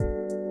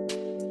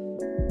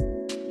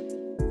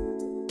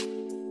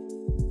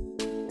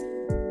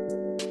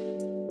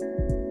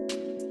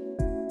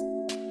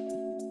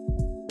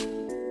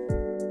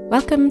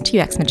Welcome to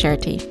UX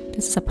Maturity.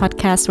 This is a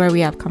podcast where we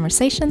have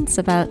conversations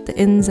about the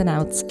ins and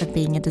outs of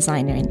being a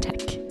designer in tech.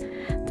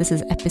 This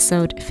is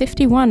episode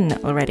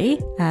 51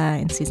 already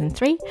in season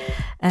 3,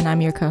 and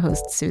I'm your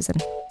co-host Susan.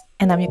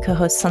 And I'm your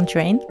co-host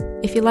Sandrine.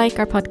 If you like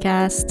our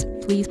podcast,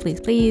 please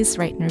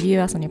rate and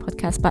review us on your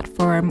podcast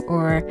platform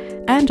or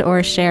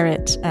share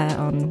it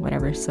on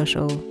whatever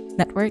social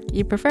network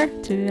you prefer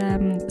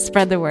to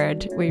spread the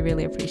word. We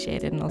really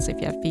appreciate it. And also if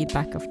you have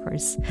feedback, of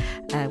course,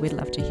 we'd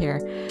love to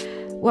hear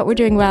what we're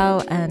doing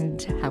well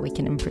and how we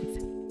can improve.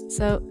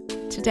 So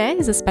today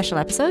is a special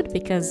episode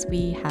because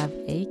we have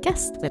a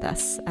guest with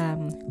us.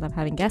 Love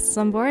having guests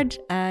on board.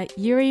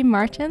 Yuri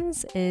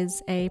Martins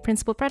is a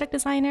principal product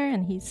designer,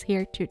 and he's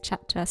here to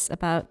chat to us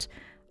about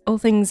all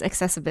things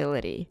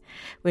accessibility,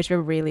 which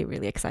we're really,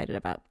 really excited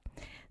about.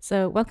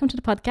 So welcome to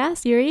the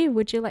podcast, Yuri.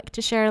 Would you like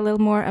to share a little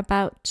more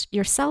about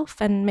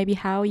yourself and maybe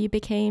how you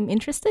became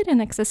interested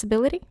in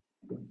accessibility?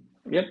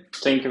 Yep,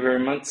 thank you very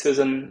much,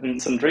 Susan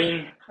and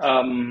Sandrine.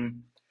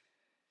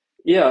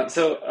 As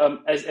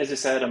you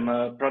said, I'm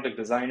a product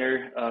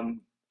designer.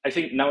 I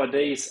think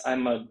nowadays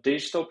I'm a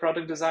digital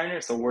product designer,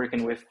 so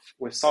working with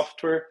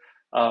software.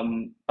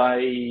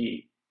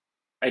 I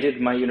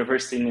did my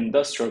university in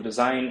industrial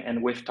design,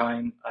 and with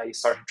time I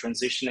started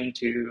transitioning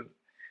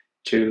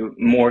to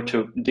more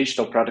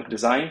digital product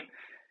design.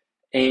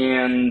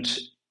 And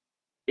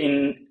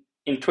in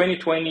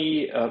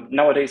 2020,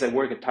 nowadays I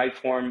work at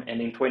Typeform, and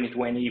in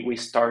 2020 we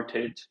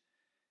started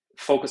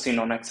focusing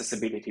on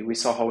accessibility. We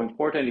saw how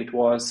important it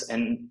was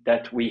and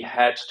that we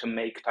had to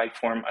make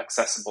Typeform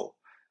accessible.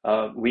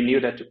 We knew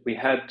that we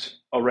had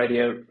already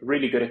a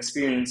really good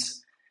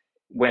experience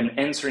when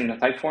answering a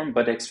Typeform,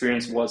 but the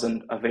experience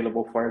wasn't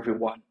available for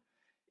everyone.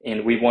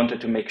 And we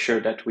wanted to make sure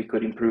that we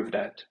could improve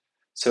that.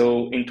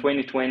 So in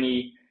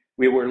 2020,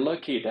 we were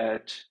lucky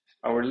that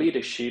our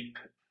leadership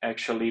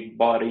actually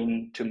bought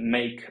in to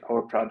make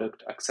our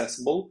product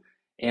accessible,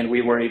 and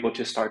we were able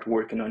to start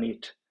working on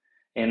it.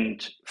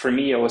 And for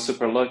me, I was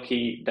super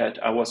lucky that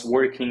I was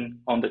working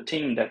on the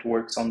team that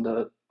works on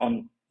the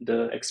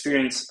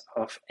experience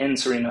of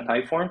answering a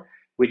Typeform,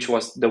 which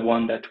was the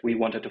one that we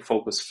wanted to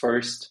focus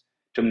first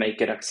to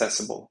make it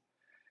accessible.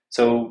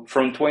 So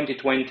from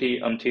 2020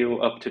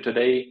 until up to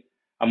today,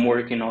 I'm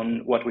working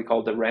on what we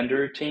call the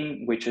render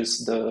team, which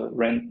is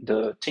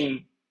the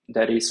team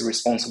that is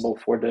responsible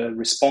for the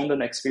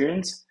respondent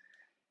experience.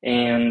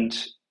 And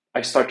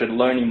I started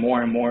learning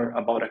more and more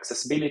about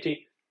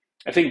accessibility.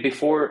 I think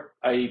before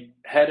I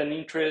had an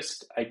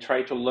interest, I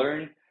tried to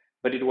learn,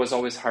 but it was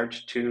always hard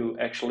to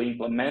actually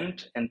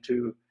implement and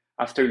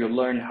after you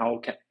learn how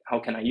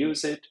can I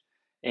use it.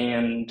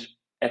 And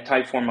at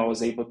Typeform, I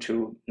was able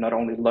to not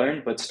only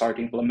learn, but start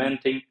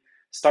implementing,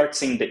 start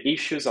seeing the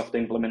issues of the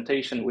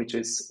implementation, which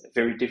is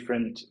very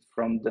different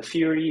from the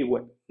theory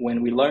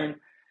when we learn.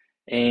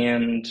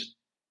 And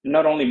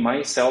not only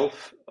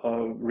myself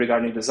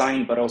regarding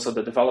design, but also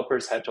the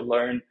developers had to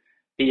learn.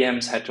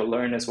 PMs had to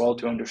learn as well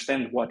to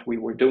understand what we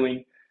were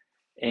doing.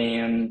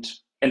 And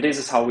this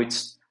is how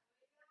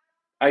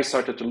I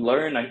started to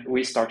learn.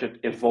 We started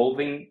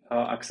evolving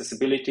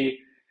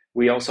accessibility.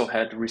 We also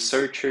had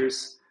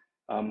researchers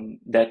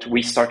that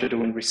we started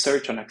doing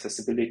research on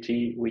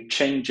accessibility. We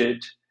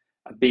changed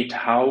a bit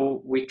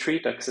how we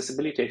treat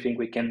accessibility. I think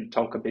we can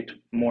talk a bit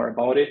more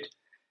about it.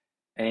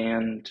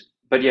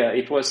 But yeah,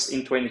 it was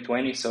in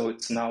 2020, so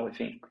it's now, I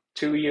think,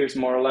 2 years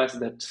more or less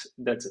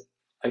that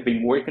I've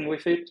been working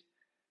with it.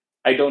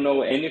 I don't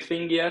know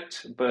anything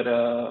yet, but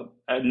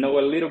I know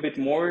a little bit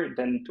more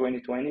than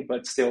 2020,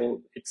 but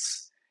still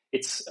it's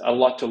a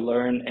lot to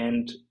learn,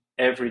 and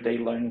every day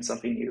learning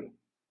something new.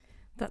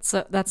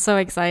 That's so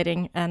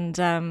exciting, and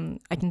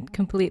I can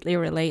completely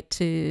relate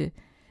to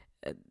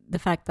the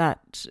fact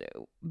that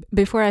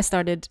before I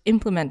started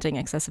implementing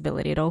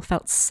accessibility, it all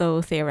felt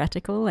so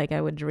theoretical. Like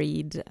I would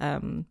read,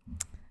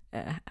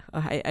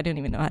 I don't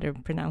even know how to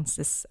pronounce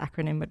this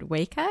acronym, but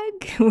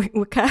WCAG,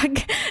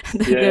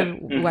 the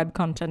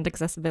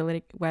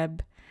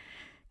Web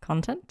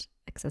Content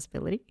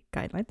Accessibility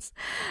Guidelines.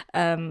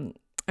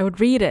 I would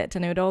read it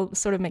and it would all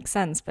sort of make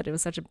sense, but it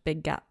was such a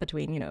big gap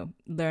between,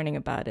 learning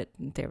about it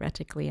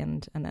theoretically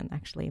and then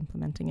actually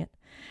implementing it.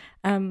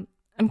 I'm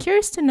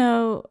curious to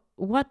know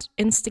what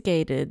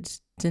instigated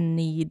the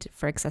need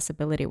for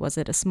accessibility. Was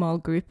it a small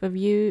group of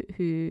you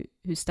who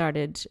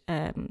started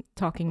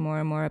talking more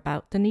and more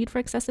about the need for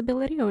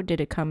accessibility, or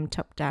did it come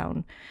top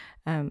down?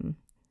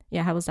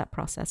 How was that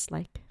process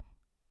like?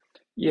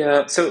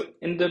 Yeah, so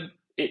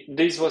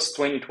this was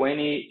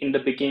 2020. In the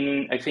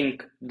beginning, I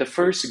think the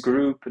first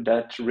group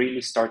that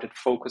really started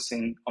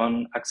focusing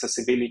on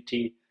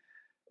accessibility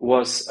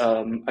was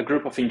a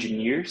group of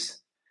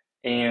engineers,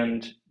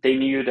 and they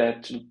knew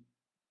that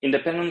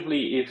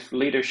independently if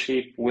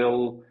leadership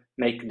will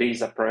make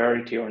this a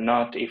priority or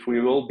not, if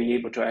we will be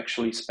able to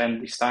actually spend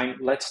this time,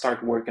 let's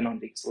start working on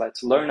this.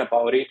 Let's learn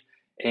about it,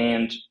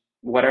 and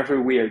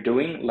whatever we are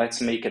doing, let's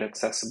make it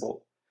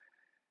accessible.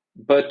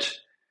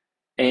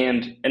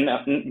 And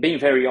being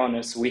very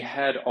honest, we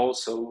had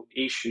also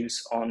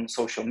issues on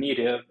social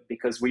media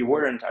because we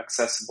weren't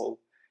accessible.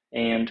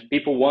 and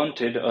people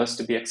wanted us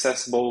to be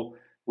accessible.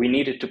 We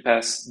needed to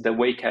pass the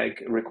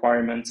WCAG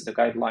requirements, the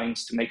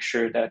guidelines, to make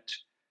sure that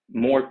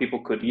more people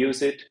could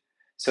use it.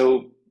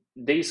 So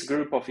this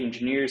group of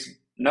engineers,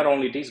 not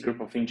only this group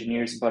of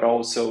engineers, but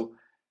also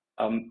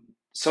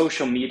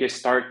social media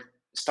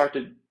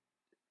started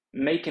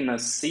making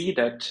us see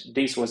that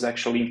this was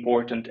actually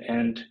important,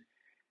 and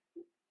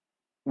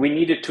we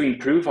needed to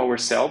improve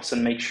ourselves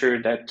and make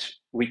sure that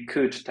we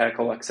could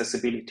tackle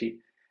accessibility.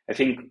 I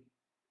think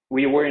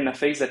we were in a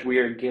phase that we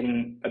are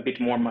getting a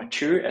bit more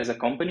mature as a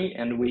company,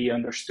 and we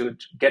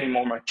understood getting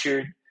more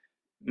mature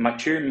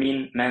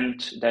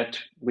meant that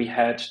we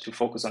had to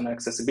focus on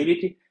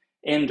accessibility,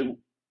 and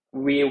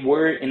we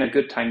were in a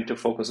good time to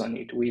focus on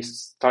it. We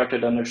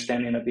started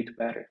understanding a bit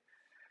better.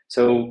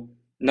 So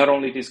not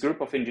only this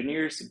group of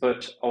engineers,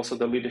 but also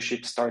the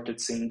leadership started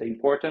seeing the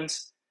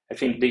importance. I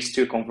think these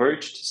two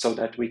converged so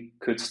that we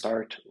could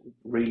start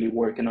really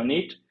working on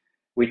it,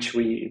 which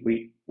we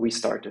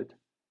started.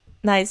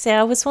 Nice.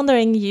 Yeah, I was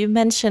wondering, you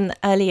mentioned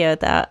earlier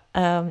that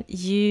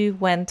you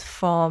went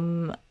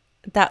from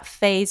that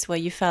phase where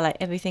you felt like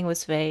everything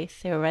was very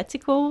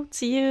theoretical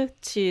to you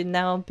to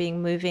now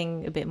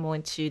moving a bit more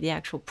into the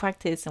actual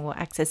practice and what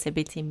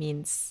accessibility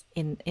means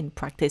in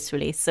practice,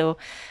 really. So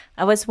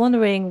I was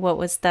wondering, what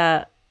was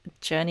that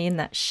journey and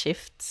that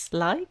shift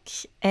like,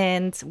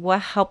 and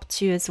what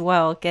helped you as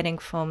well getting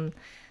from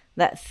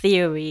that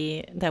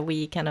theory that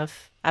we kind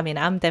of, I mean,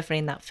 I'm definitely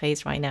in that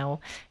phase right now.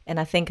 And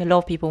I think a lot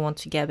of people want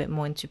to get a bit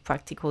more into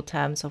practical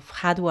terms of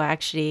how do I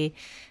actually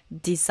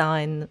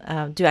design,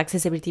 do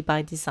accessibility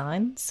by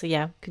design. So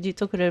yeah, could you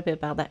talk a little bit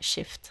about that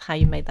shift, how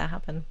you made that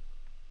happen?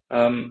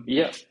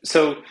 Yeah,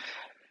 so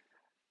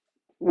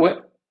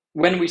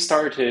when we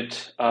started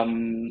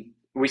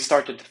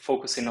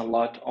focusing a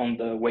lot on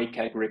the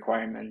WCAG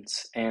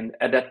requirements. And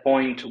at that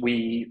point,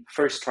 we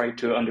first tried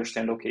to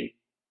understand, okay,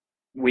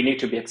 we need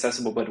to be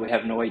accessible, but we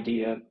have no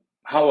idea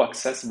how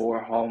accessible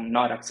or how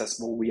not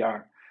accessible we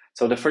are.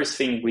 So the first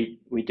thing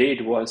we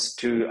did was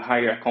to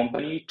hire a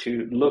company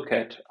to look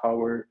at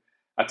our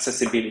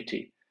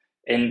accessibility.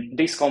 And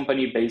this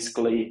company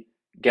basically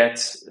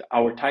gets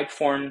our type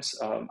forms.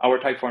 Our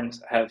type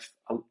forms have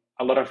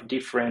a lot of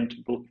different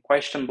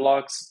question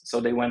blocks.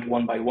 So they went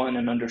one by one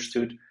and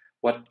understood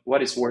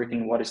what is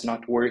working, what is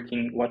not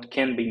working, what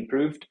can be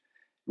improved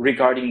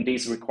regarding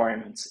these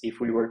requirements,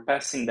 if we were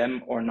passing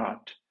them or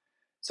not.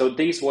 So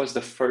this was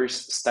the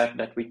first step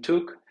that we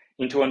took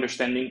into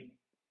understanding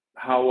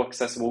how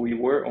accessible we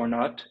were or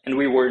not, and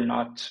we were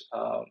not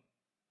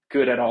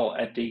good at all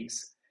at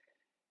these.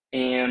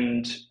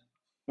 And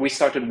we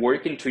started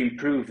working to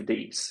improve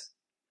these.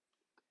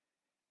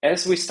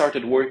 As we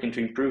started working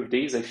to improve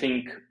these, I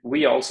think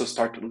we also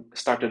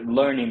started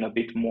learning a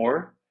bit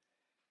more,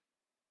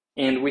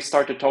 and we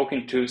started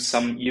talking to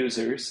some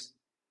users.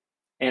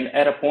 And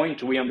at a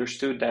point, we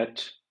understood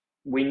that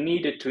we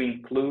needed to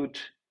include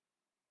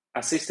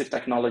assistive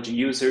technology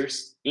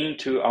users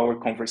into our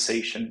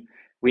conversation.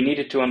 We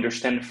needed to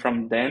understand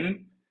from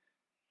them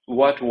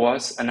what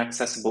was an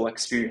accessible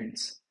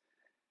experience.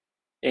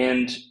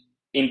 And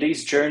in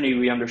this journey,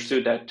 we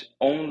understood that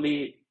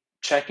only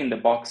checking the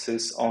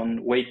boxes on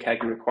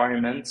WCAG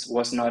requirements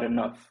was not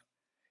enough.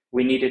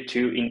 We needed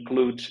to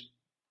include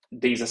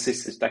these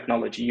assistive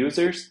technology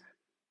users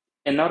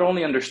and not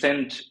only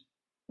understand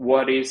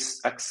what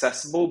is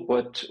accessible,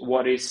 but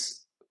what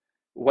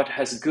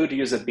has good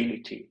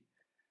usability.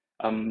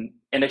 And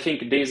I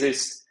think this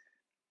is,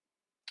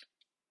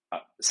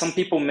 some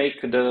people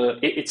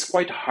it's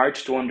quite hard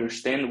to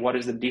understand what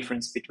is the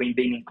difference between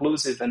being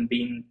inclusive and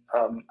being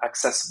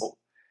accessible.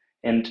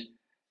 And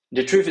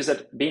the truth is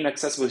that being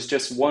accessible is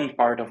just one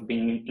part of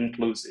being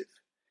inclusive.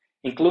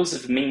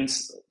 Inclusive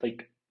means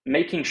like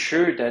making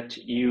sure that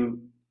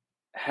you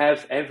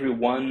have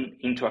everyone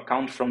into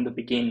account from the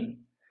beginning.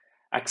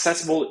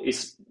 Accessible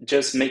is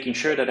just making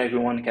sure that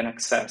everyone can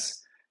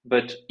access.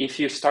 But if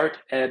you start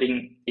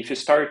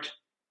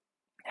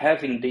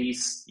having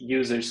these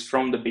users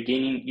from the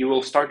beginning, you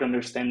will start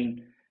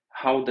understanding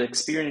how the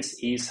experience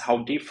is, how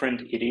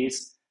different it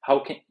is,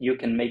 how you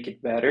can make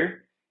it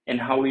better,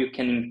 and how you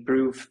can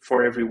improve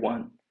for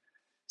everyone.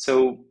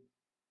 So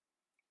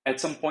at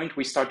some point,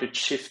 we started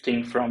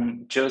shifting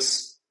from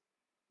just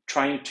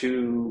trying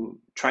to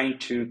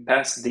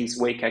pass these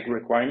WCAG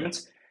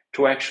requirements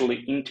to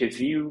actually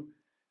interview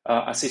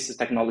assistive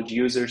technology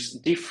users,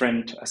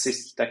 different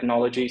assistive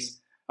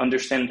technologies,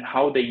 understand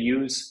how they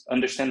use,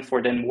 understand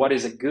for them what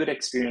is a good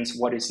experience,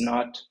 what is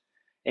not.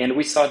 And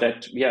we saw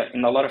that, yeah,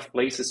 in a lot of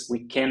places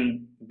we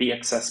can be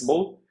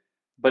accessible,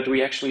 but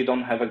we actually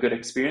don't have a good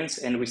experience,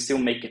 and we still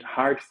make it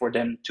hard for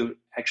them to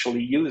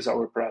actually use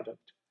our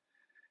product.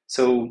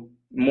 So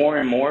more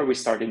and more we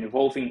started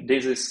evolving.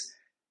 This is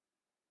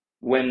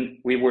when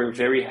we were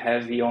very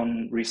heavy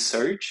on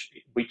research,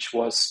 which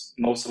was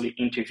mostly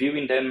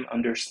interviewing them,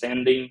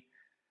 understanding,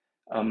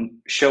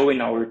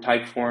 showing our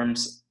type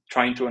forms,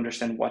 trying to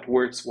understand what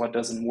works, what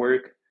doesn't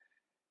work.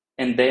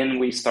 And then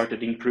we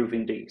started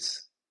improving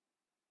these.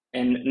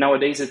 And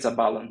nowadays it's a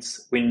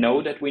balance. We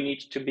know that we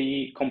need to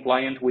be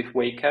compliant with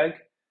WCAG,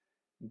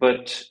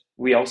 but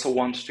we also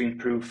want to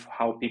improve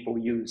how people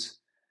use.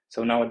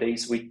 So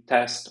nowadays we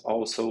test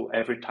also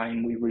every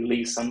time we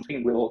release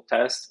something, we will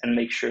test and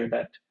make sure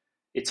that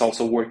it's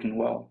also working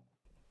well.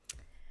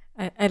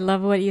 I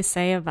love what you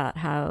say about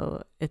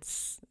how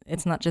it's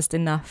not just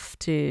enough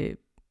to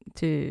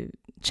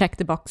check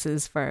the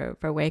boxes for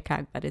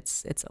WCAG, but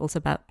it's also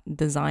about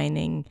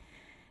designing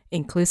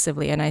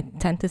inclusively. And I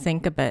tend to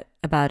think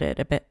about it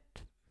a bit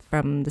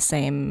from the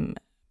same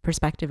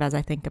perspective as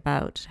I think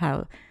about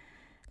how,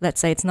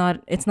 let's say, it's not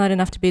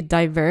enough to be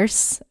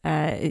diverse.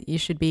 You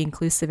should be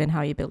inclusive in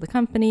how you build a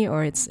company,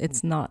 or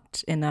it's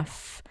not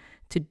enough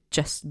to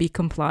just be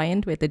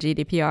compliant with the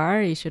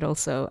GDPR. You should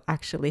also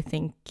actually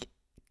think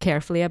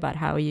carefully about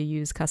how you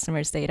use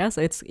customers' data.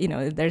 So it's,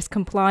 there's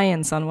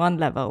compliance on one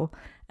level,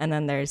 and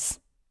then there's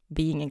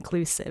being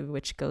inclusive,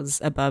 which goes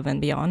above and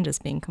beyond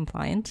just being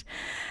compliant.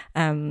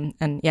 And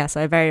yeah,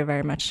 so I very,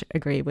 very much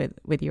agree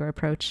with your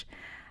approach.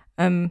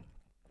 I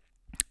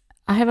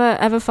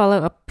have a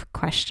follow-up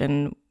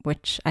question,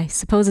 which I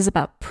suppose is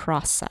about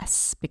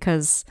process,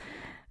 because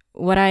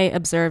what I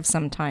observe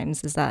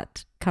sometimes is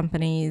that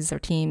companies or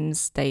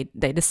teams, they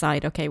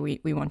decide, okay,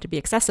 we want to be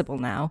accessible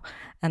now,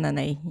 and then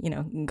they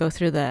go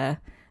through the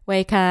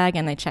WCAG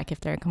and they check if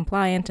they're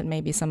compliant, and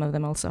maybe some of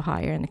them also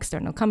hire an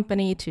external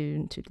company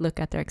to look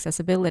at their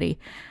accessibility.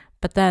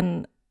 But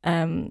then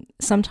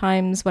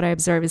sometimes what I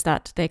observe is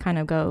that they kind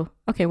of go,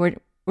 okay,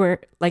 we're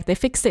like, they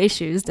fix the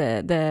issues,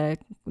 the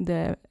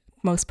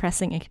most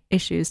pressing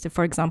issues to,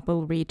 for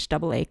example, reach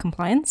AA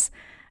compliance,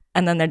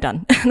 and then they're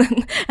done.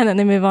 And then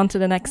they move on to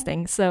the next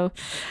thing. So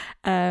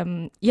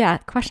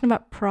question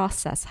about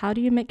process. How do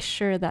you make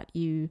sure that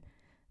you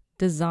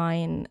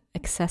design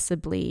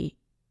accessibly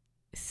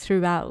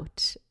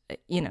throughout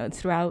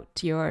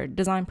your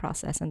design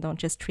process, and don't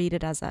just treat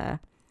it as a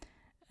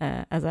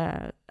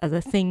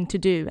thing to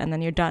do, and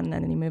then you're done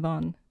and then you move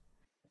on?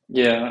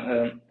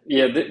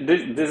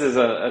 This is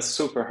a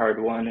super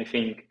hard one. I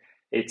think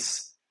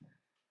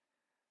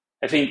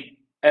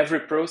every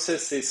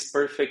process is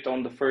perfect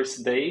on the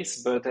first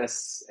days, but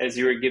as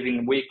you're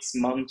giving weeks,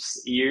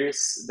 months,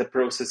 years, the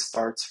process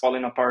starts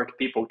falling apart.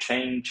 People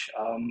change,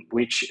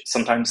 which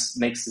sometimes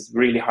makes it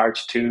really hard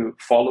to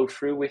follow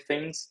through with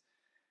things.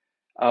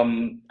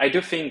 I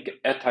do think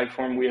at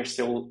Typeform we are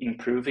still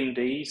improving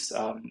these.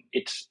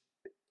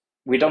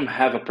 We don't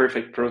have a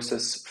perfect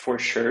process for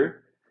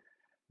sure,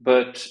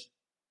 but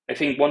I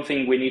think one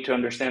thing we need to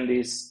understand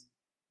is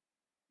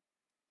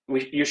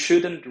you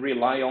shouldn't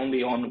rely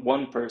only on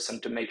one person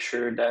to make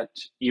sure that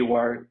you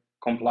are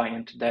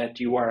compliant, that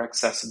you are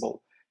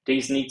accessible.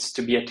 This needs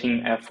to be a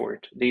team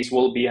effort. This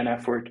will be an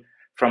effort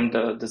from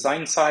the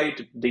design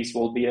side. This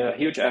will be a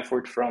huge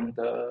effort from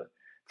the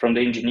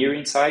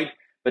engineering side,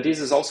 but this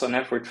is also an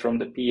effort from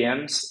the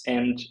PMs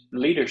and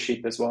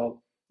leadership as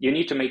well. You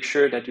need to make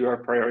sure that you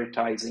are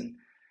prioritizing.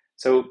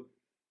 So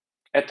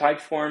at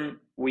Typeform,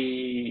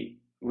 we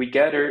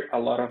gather a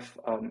lot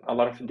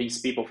of these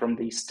people from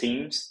these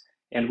teams,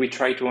 and we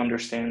try to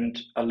understand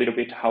a little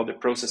bit how the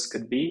process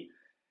could be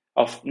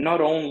of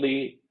not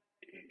only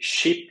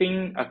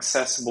shipping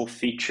accessible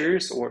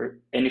features or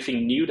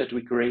anything new that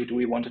we create,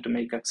 we wanted to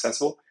make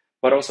accessible,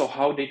 but also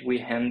how did we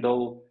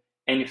handle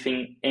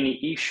any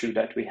issue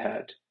that we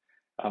had.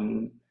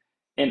 And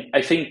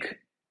I think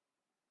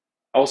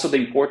also the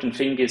important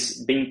thing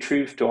is being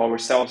true to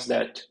ourselves,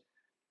 that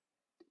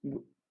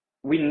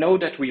we know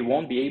that we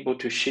won't be able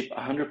to ship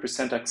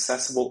 100%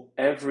 accessible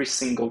every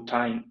single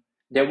time.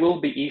 There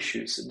will be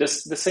issues. The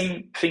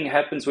same thing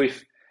happens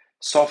with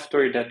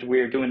software that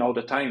we're doing all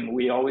the time.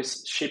 We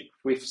always ship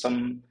with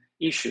some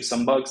issues,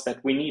 some bugs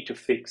that we need to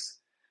fix.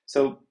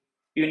 So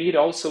you need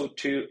also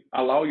to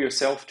allow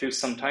yourself to,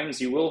 sometimes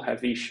you will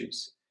have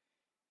issues.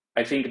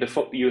 I think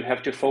you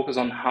have to focus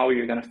on how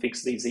you're going to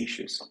fix these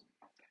issues.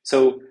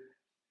 So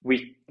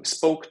we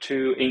spoke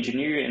to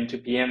engineering and to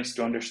PMs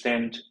to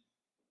understand.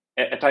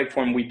 At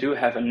Typeform, we do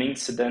have an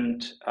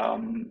incident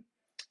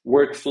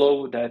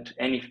workflow, that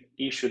any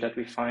issue that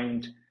we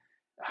find,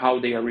 how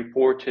they are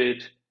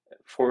reported,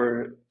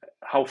 for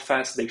how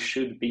fast they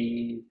should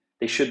be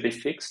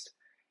fixed.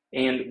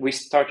 And we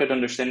started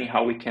understanding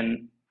how we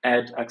can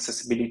add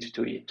accessibility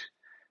to it.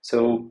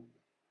 So,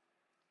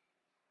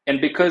 and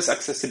because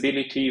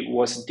accessibility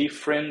was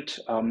different,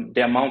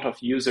 the amount of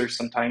users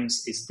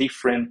sometimes is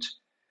different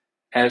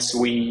as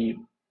we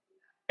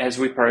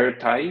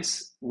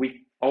prioritize.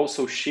 We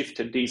also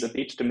shifted these a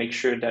bit to make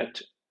sure that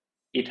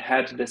it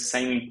had the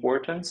same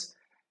importance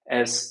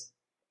as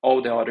all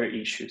the other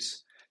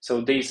issues. So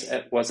this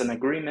was an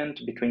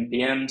agreement between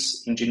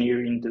PMs,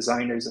 engineering,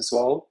 designers as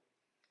well.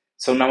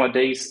 So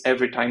nowadays,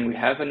 every time we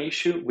have an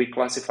issue, we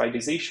classify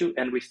this issue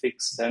and we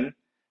fix them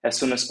as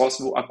soon as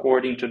possible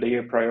according to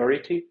their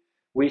priority,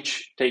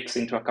 which takes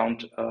into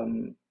account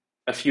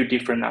a few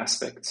different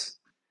aspects.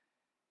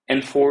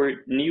 And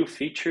for new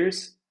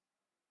features,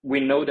 we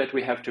know that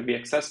we have to be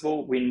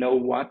accessible. We know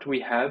what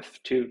we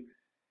have to.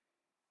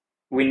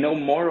 We know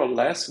more or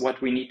less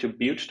what we need to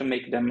build to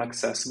make them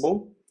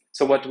accessible.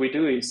 So what we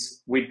do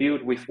is we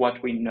build with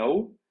what we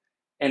know,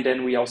 and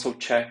then we also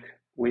check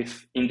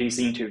in these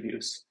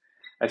interviews.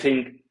 I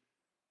think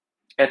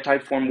at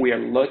Typeform, we are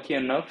lucky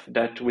enough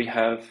that we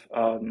have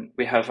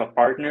a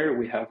partner,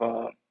 we have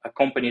a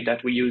company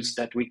that we use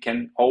that we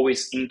can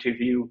always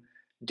interview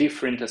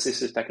different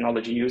assistive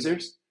technology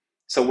users.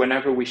 So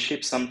whenever we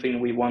ship something,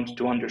 we want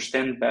to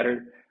understand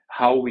better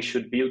how we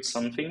should build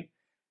something.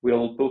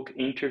 We'll book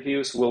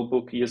interviews, we'll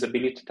book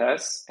usability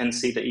tests, and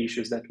see the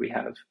issues that we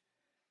have.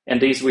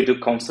 And these we do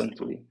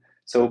constantly.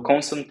 So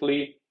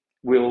constantly,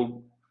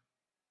 we'll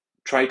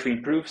try to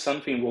improve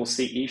something, we'll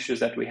see issues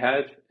that we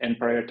have and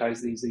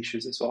prioritize these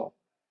issues as well.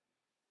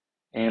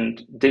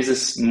 And this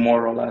is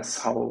more or less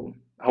how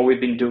we've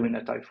been doing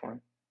at Typeform.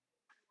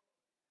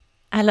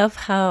 I love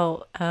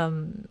how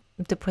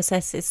the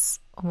process is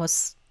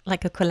almost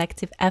like a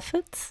collective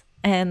effort.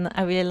 And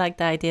I really like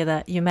the idea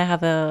that you may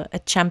have a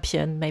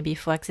champion maybe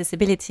for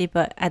accessibility,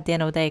 but at the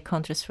end of the day, it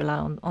can't just rely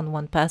on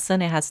one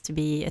person. It has to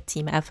be a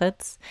team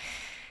effort.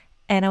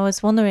 And I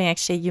was wondering,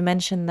 actually, you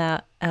mentioned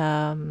that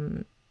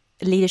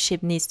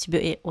leadership needs to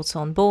be also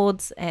on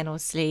board, and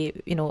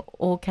obviously,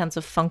 all kinds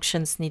of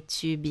functions need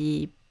to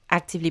be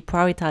actively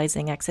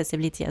prioritizing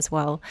accessibility as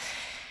well.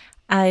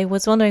 I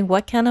was wondering,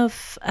 what kind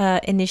of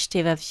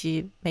initiative have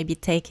you maybe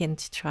taken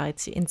to try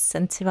to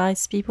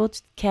incentivize people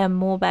to care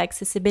more about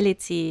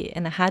accessibility,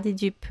 and how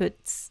did you put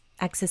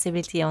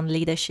accessibility on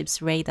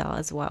leadership's radar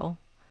as well?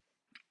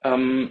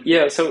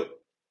 So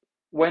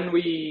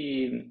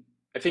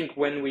I think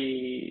when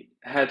we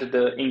had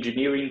the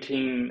engineering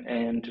team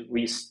and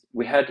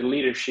we had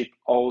leadership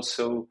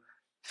also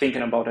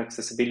thinking about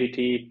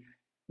accessibility,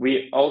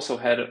 we also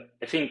had,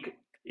 I think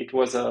it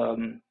was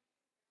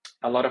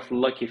a lot of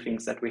lucky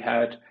things that we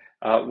had.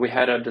 We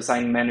had a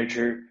design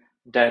manager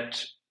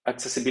that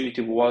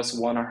accessibility was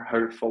one of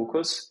her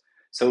focus.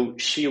 So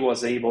she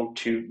was able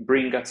to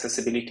bring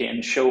accessibility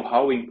and show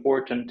how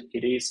important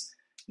it is,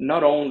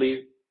 not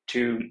only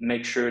to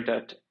make sure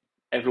that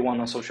everyone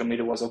on social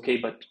media was okay,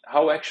 but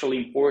how actually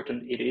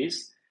important it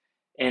is.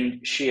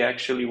 And she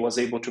actually was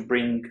able to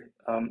bring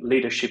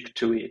leadership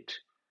to it.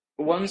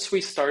 Once we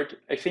start,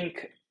 I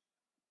think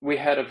we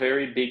had a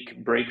very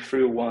big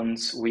breakthrough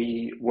once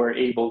we were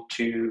able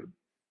to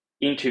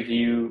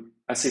interview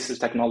assistive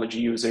technology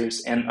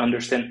users and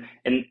understand.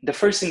 And the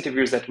first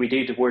interviews that we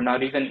did were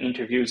not even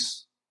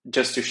interviews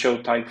just to show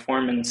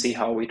Typeform and see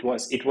how it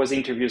was. It was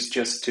interviews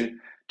just to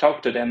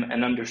talk to them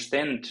and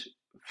understand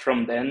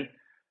from them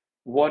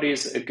what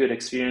is a good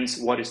experience,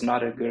 what is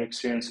not a good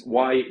experience,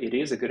 why it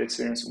is a good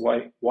experience,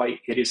 why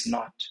it is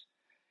not.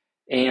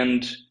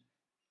 And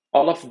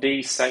all of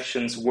these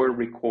sessions were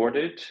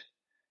recorded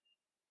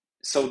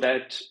so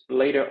that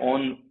later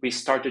on we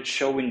started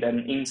showing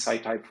them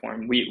inside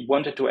Typeform. We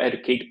wanted to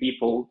educate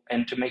people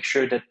and to make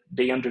sure that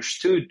they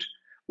understood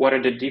what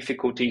are the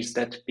difficulties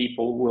that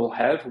people will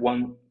have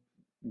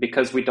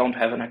because we don't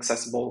have an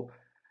accessible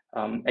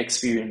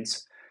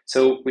experience.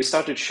 So we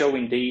started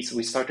showing these,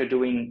 we started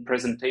doing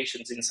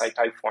presentations inside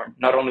Typeform,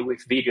 not only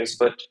with videos,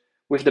 but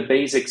with the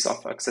basics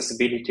of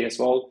accessibility as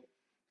well.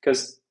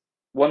 Because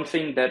one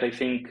thing that I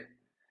think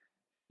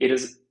it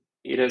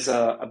is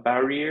a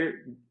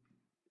barrier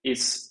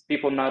is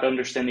people not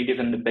understanding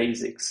even the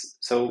basics.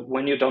 So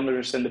when you don't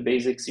understand the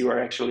basics, you are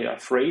actually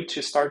afraid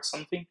to start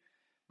something.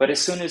 But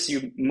as soon as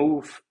you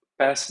move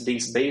past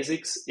these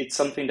basics, it's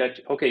something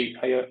that, okay,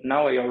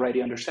 now I already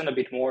understand a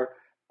bit more.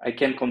 I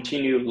can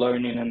continue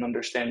learning and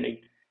understanding.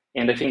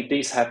 And I think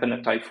this happened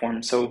at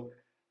Typeform. So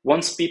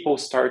once people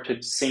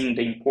started seeing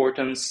the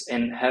importance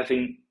and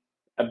having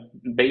a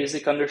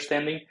basic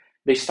understanding,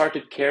 they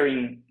started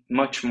caring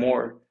much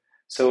more.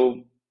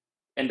 So,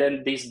 and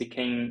then this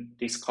became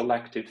this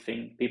collective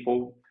thing.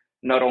 People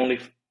not only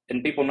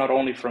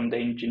from the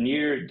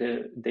engineering,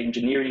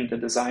 the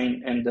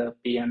design, and the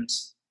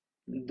PMs,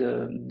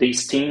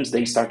 these teams,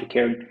 they started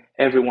caring.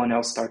 Everyone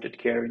else started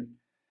caring.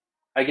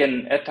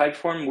 Again, at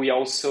Typeform, we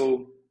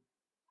also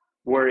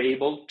were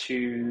able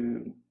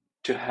to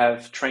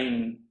have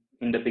training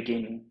in the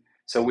beginning.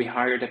 So we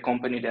hired a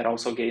company that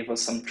also gave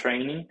us some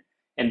training,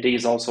 and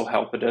these also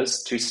helped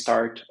us to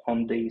start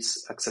on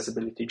this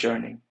accessibility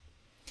journey.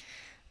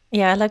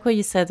 Yeah, I like what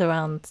you said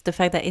around the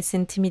fact that it's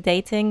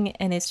intimidating,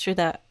 and it's true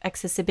that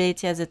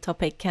accessibility as a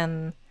topic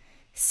can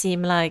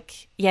seem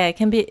like, it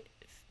can be,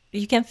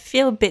 you can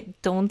feel a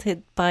bit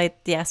daunted by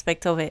the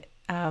aspect of it.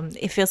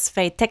 It feels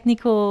very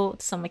technical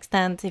to some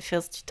extent. It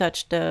feels to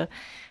touch the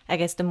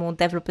more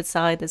developer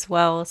side as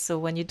well. So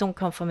when you don't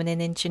come from an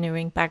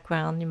engineering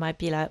background, you might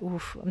be like,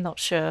 oof, I'm not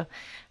sure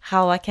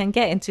how I can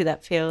get into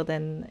that field.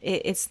 And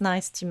it's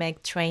nice to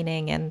make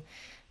training and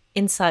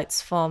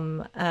insights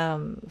from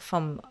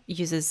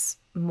users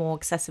more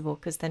accessible,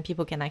 because then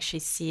people can actually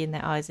see in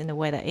their eyes in a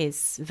way that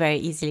is very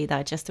easily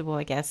digestible,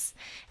 I guess,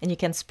 and you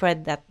can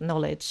spread that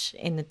knowledge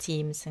in the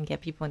teams and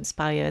get people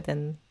inspired.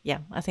 And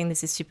I think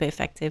this is super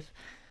effective.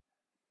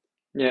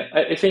 Yeah,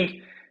 I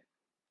think,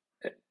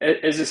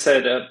 as you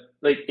said,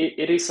 like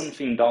it is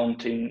something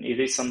daunting.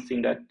 It is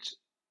something that,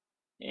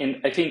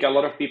 and I think a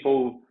lot of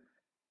people,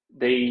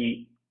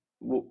 they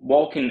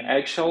walk in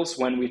eggshells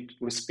when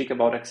we speak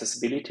about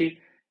accessibility.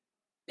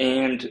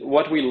 And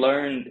what we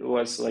learned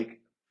was like,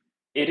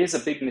 it is a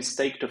big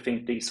mistake to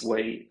think this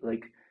way.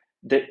 Like,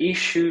 the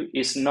issue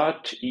is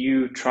not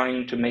you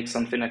trying to make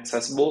something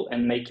accessible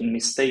and making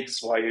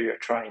mistakes while you're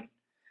trying.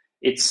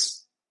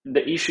 It's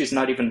the issue is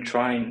not even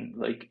trying.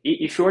 Like,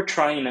 if you're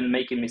trying and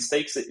making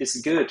mistakes, it's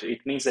good.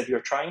 It means that you're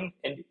trying,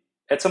 and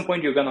at some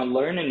point you're gonna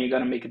learn and you're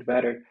gonna make it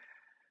better.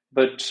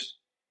 But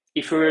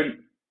if you're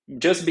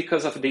just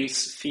because of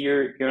this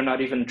fear, you're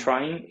not even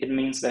trying, it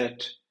means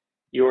that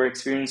your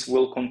experience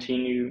will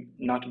continue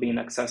not being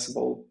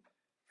accessible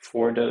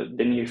for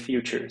the near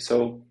future.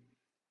 So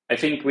I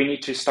think we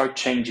need to start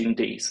changing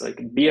these.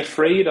 Like, be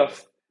afraid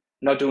of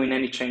not doing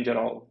any change at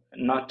all,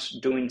 not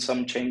doing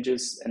some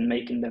changes and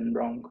making them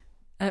wrong.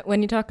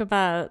 When you talk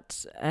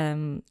about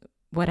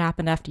what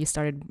happened after you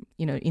started,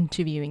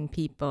 interviewing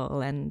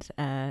people, and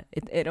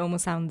it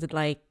almost sounded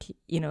like,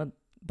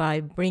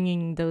 by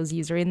bringing those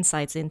user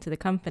insights into the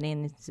company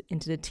and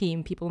into the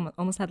team, people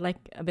almost had like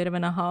a bit of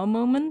an aha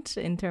moment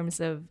in terms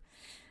of,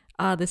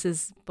 this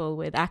is people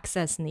with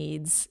access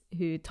needs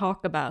who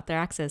talk about their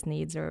access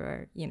needs,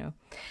 or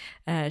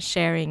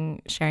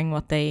sharing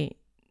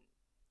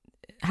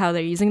how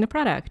they're using the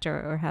product,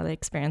 or how they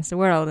experience the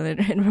world. And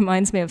it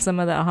reminds me of some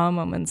of the aha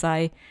moments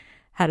I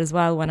had as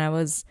well when I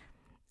was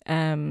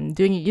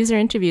doing user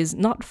interviews,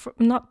 not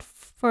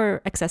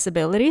for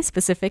accessibility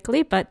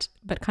specifically, but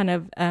kind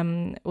of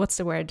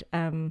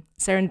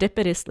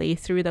serendipitously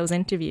through those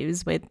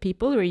interviews with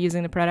people who are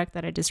using the product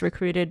that I just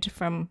recruited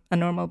from a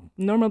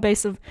normal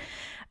base of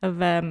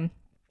end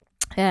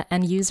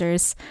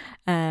users.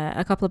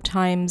 A couple of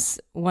times,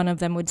 one of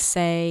them would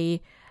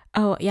say,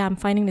 "Oh, yeah, I'm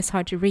finding this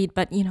hard to read,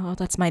 but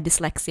that's my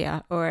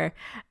dyslexia." Or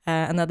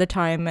another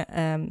time,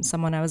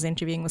 someone I was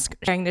interviewing was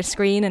sharing their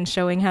screen and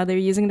showing how they're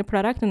using the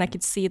product, and I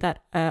could see that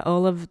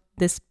all of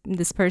this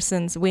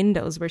person's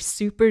windows were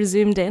super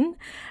zoomed in.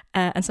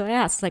 And so I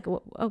asked, like,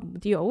 "Oh,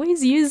 do you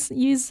always use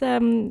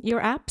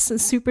your apps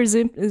super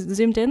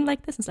zoomed in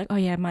like this?" It's like, "Oh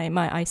yeah,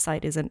 my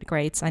eyesight isn't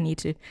great, so I need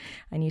to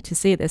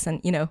see this."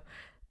 And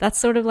that's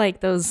sort of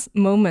like those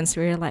moments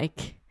where you're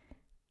like,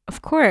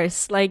 of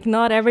course, like,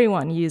 not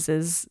everyone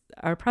uses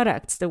our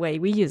products the way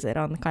we use it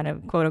on the kind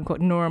of quote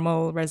unquote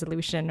normal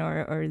resolution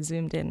or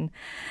zoomed in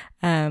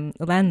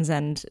lens,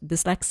 and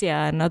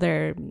dyslexia and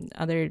other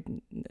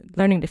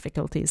learning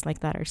difficulties like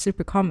that are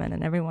super common,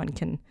 and everyone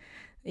can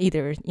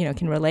either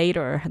can relate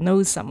or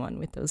knows someone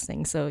with those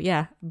things. So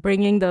yeah,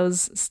 bringing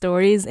those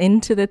stories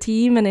into the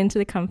team and into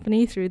the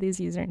company through these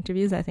user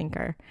interviews, I think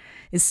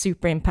is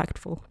super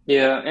impactful.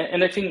 Yeah,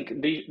 and I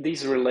think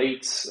these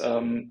relates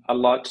a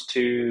lot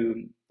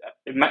to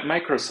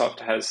Microsoft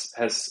has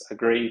a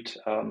great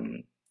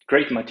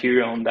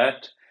material on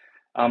that,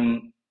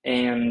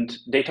 and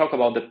they talk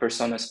about the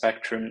persona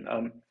spectrum.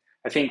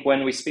 I think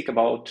when we speak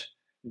about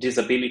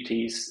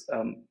disabilities,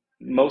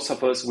 most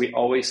of us, we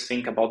always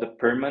think about the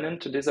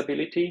permanent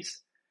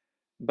disabilities,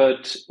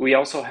 but we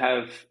also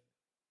have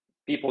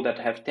people that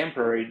have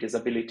temporary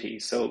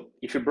disabilities. So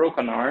if you broke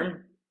an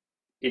arm,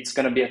 it's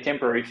going to be a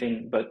temporary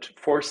thing, but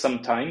for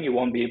some time you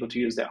won't be able to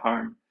use the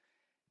arm.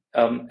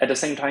 At the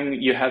same time,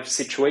 you have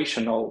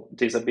situational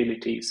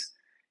disabilities.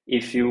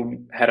 If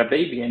you had a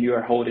baby and you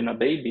are holding a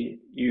baby,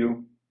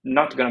 you're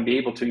not going to be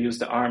able to use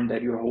the arm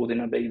that you're holding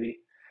a baby.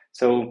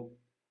 So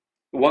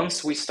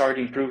once we start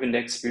improving the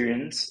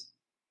experience,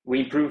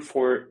 we improve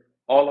for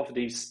all of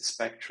this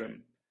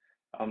spectrum.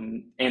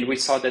 And we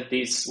saw that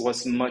this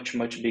was much,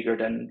 much bigger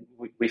than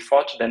we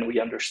thought, than we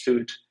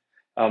understood.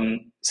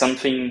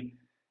 Something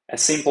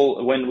as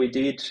simple, when we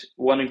did,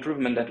 one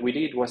improvement that we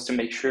did was to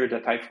make sure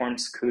that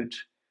Typeforms could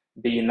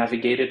be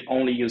navigated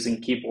only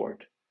using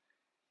keyboard.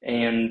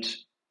 And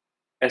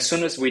as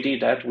soon as we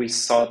did that, we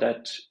saw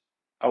that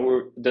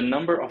the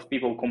number of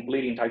people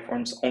completing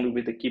Typeforms only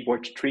with the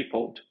keyboard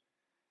tripled.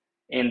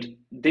 And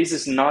this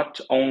is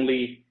not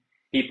only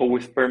people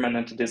with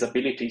permanent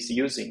disabilities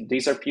using.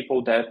 These are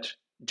people that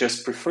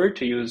just prefer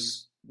to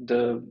use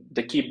the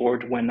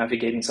keyboard when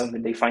navigating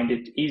something. They find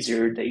it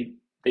easier. They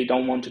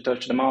don't want to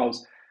touch the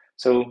mouse.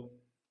 So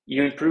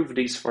you improve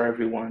this for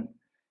everyone.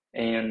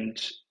 And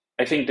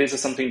I think this is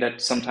something that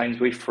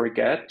sometimes we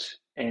forget,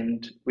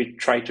 and we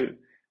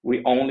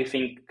only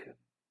think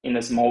in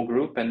a small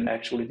group, and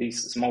actually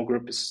this small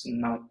group is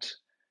not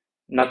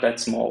that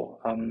small.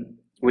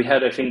 We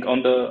had, I think,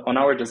 on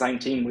our design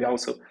team, we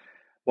also,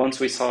 once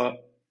we saw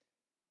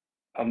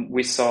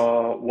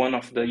one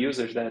of the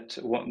users, that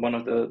one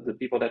of the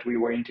people that we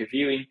were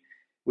interviewing,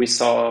 we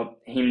saw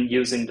him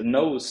using the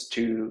nose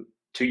to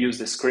use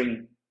the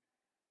screen.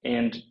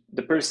 And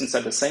the person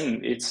said the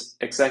same. It's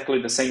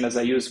exactly the same as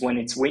I use when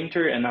it's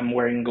winter and I'm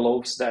wearing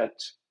gloves that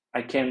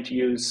I can't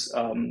use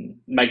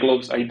my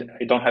gloves. I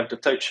don't have the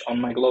touch on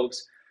my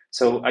gloves.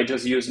 So I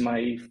just use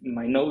my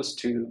nose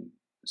to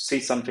see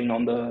something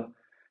to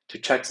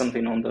check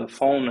something on the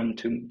phone and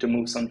to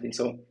move something.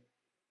 So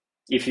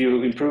if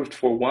you improved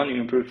for one, you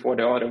improved for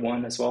the other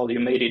one as well. You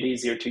made it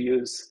easier to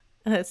use.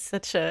 It's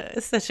such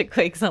a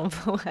great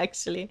example,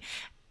 actually.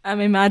 I'm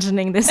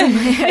imagining this in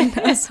my head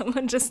now,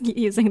 someone just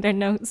using their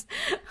nose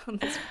on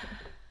this.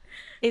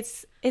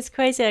 It's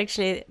crazy,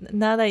 actually.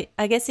 Now that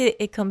I guess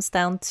it comes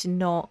down to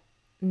not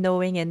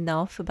knowing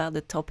enough about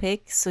the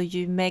topic. So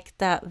you make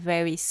that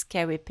very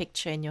scary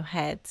picture in your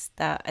head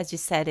that, as you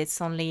said,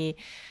 it's only,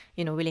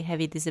 really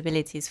heavy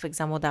disabilities, for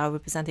example, that are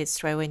represented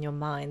straight away in your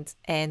mind.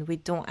 And we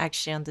don't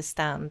actually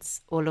understand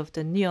all of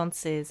the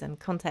nuances and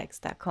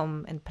context that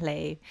come and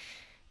play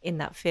in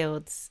that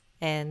field.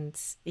 And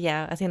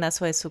yeah, I think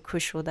that's why it's so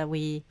crucial that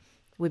we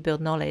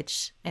build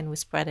knowledge and we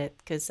spread it.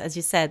 Because as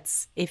you said,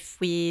 if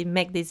we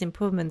make these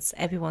improvements,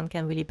 everyone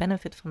can really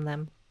benefit from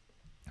them.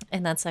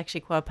 And that's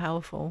actually quite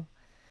powerful.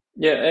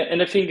 Yeah,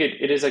 and I think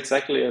it is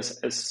exactly as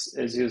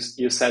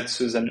you said,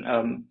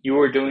 Susan. You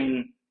were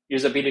doing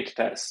usability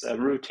tests,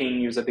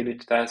 routine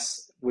usability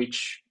tests,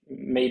 which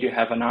made you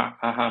have an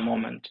aha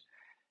moment.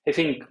 I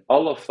think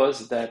all of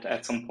us that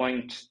at some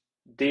point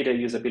did a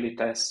usability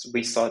test,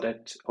 we saw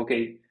that,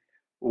 okay,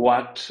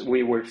 what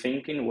we were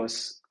thinking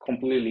was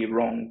completely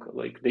wrong.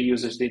 Like the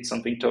users did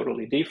something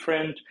totally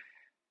different,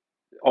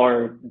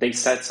 or they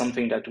said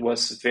something that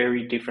was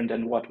very different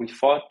than what we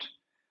thought.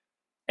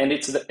 And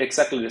it's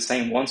exactly the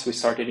same. Once we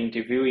started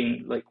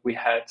interviewing, like we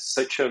had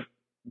such a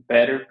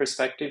better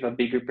perspective, a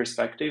bigger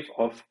perspective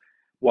of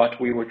what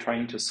we were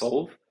trying to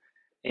solve.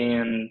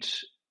 And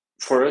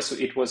for us,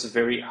 it was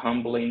very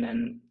humbling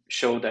and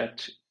showed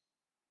that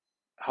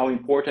how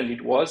important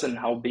it was and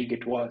how big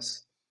it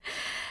was.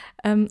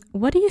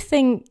 What do you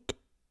think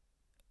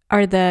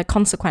are the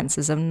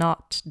consequences of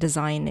not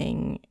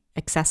designing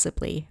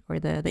accessibly, or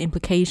the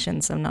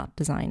implications of not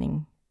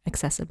designing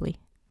accessibly?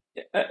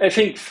 I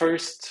think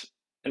first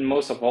and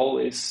most of all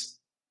is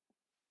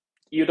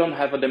you don't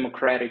have a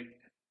democratic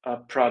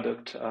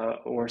product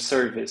or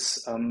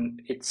service.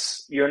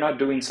 You're not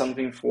doing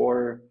something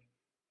for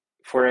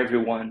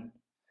everyone.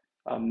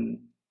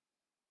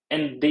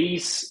 And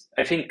these,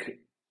 I think,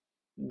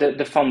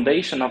 the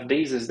foundation of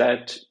these is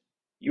that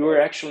you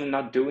are actually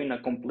not doing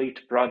a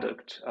complete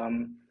product.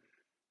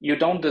 You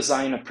don't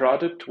design a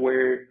product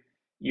where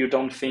you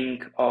don't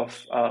think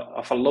of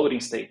a loading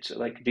state.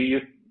 Like,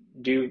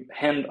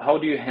 how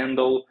do you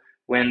handle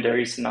when there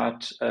is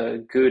not a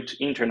good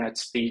internet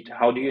speed?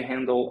 How do you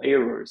handle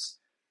errors?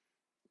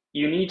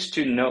 You need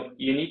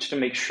to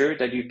make sure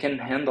that you can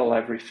handle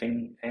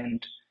everything.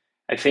 And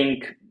I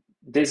think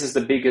this is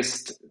the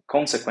biggest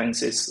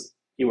consequence is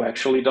you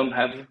actually don't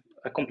have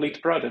a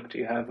complete product.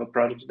 You have a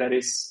product that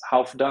is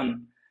half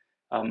done.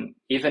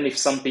 Even if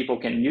some people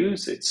can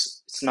use it,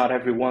 it's not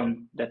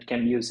everyone that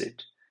can use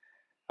it.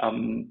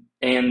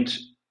 And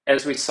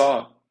as we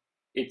saw,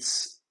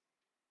 it's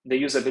the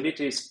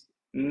usability is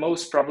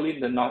most probably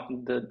not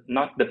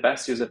the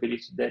best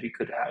usability that you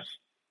could have.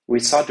 We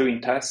saw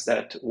during tests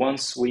that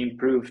once we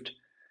improved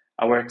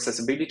our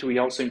accessibility, we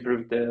also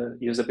improved the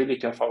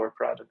usability of our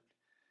product.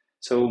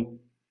 So,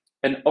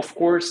 and of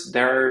course,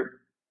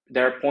 there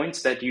are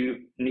points that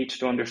you need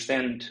to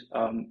understand.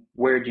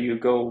 Where do you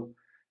go?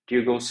 Do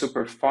you go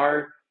super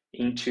far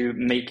into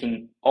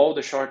making all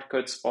the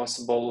shortcuts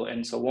possible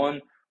and so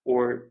on?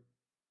 Or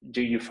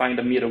do you find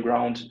a middle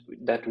ground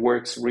that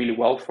works really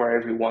well for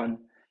everyone?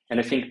 And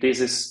I think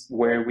this is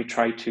where we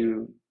try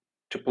to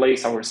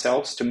place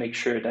ourselves to make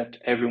sure that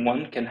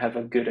everyone can have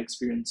a good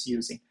experience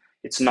using.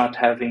 It's not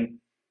having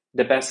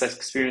the best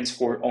experience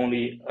for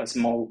only a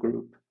small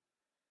group.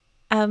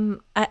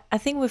 I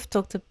think we've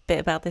talked a bit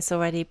about this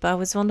already, but I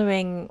was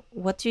wondering,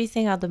 what do you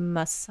think are the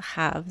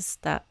must-haves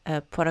that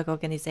a product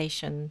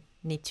organization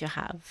need to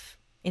have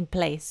in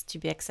place to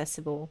be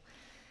accessible?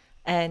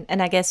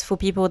 And I guess for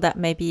people that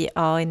maybe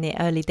are in the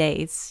early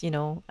days,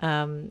 in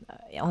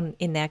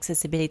the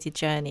accessibility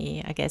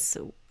journey, I guess,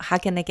 how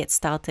can they get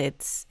started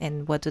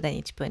and what do they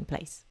need to put in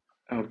place?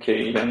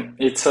 Okay, then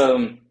it's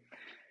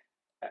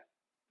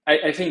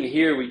I think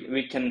here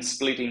we can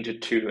split into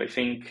two. I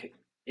think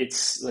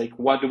it's like,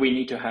 what do we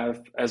need to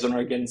have as an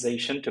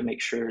organization to make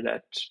sure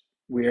that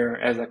we're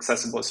as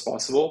accessible as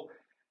possible?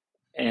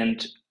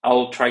 And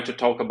I'll try to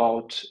talk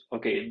about,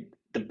 okay,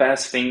 the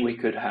best thing we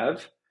could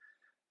have,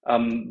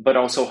 but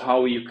also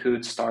how you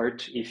could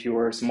start if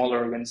you're a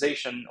smaller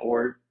organization,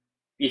 or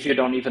if you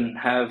don't even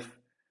have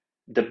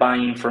the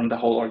buy-in from the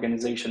whole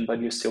organization,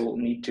 but you still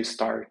need to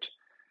start.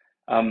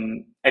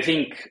 I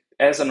think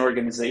as an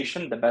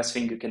organization, the best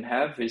thing you can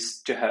have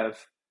is to have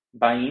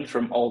buy-in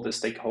from all the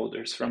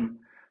stakeholders, from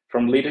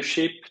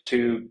leadership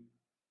to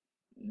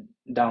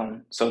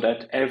down, so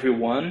that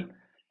everyone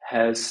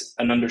has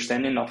an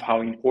understanding of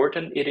how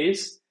important it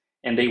is,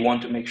 and they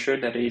want to make sure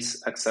that it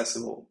is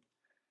accessible.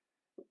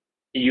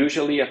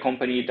 Usually a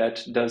company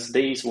that does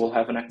this will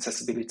have an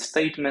accessibility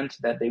statement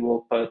that they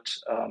will put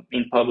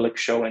in public,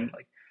 showing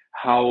like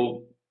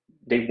how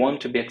they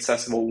want to be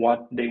accessible,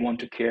 what they want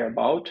to care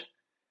about.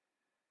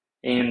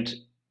 And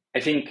I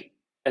think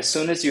as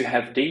soon as you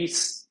have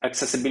these,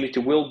 accessibility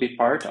will be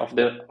part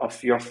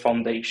of your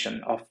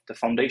foundation, of the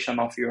foundation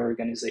of your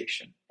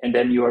organization. And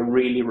then you are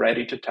really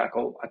ready to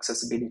tackle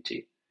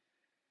accessibility.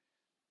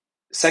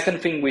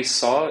 Second thing we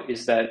saw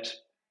is that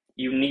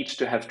you need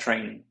to have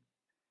training.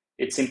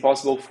 It's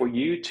impossible for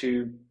you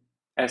to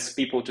ask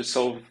people to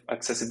solve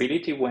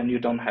accessibility when you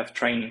don't have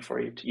training for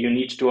it. You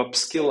need to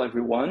upskill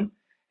everyone,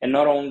 and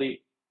not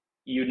only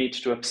you need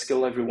to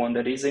upskill everyone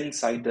that is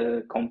inside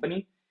the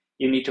company.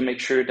 You need to make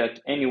sure that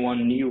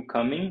anyone new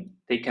coming,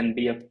 they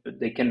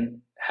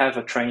can have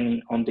a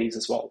training on these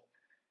as well.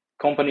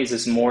 Companies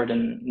is more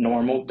than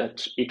normal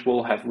that it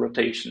will have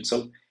rotation.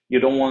 So you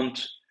don't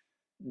want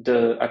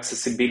the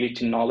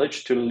accessibility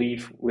knowledge to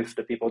leave with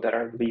the people that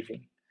are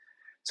leaving.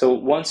 So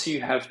once you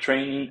have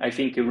training, I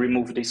think you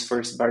remove this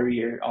first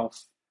barrier of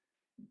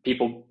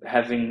people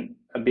having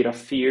a bit of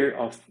fear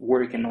of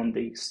working on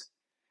these.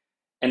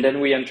 And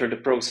then we enter the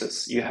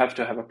process. You have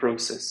to have a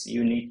process.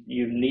 You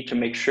need to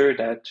make sure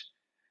that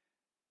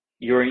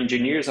your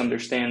engineers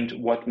understand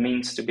what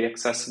means to be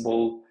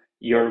accessible,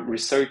 your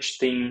research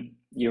team,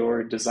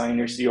 your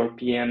designers, your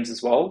PMs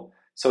as well,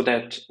 so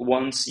that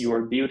once you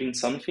are building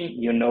something,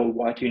 you know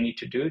what you need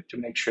to do to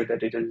make sure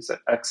that it is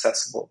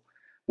accessible.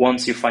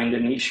 Once you find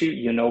an issue,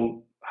 you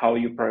know how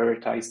you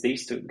prioritize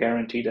these to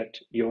guarantee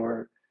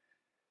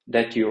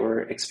that your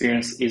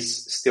experience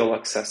is still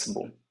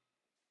accessible.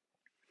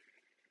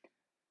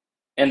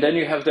 And then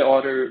you have the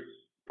other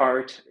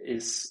part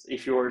is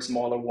if you are a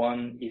smaller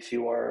one, if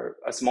you are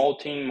a small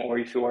team, or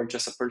if you are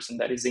just a person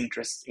that is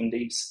interested in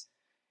this,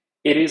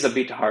 it is a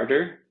bit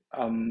harder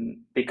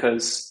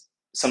because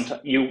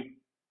sometimes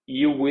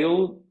you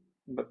will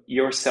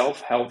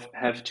yourself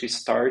have to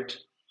start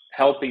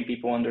helping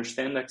people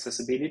understand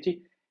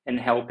accessibility and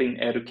helping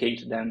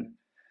educate them.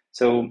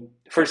 So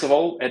first of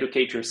all,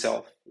 educate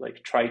yourself,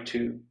 like try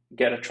to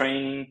get a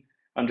training,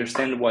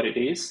 understand what it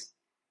is,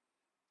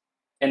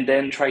 and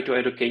then try to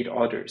educate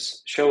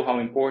others, show how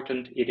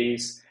important it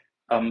is.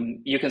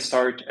 You can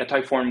start, at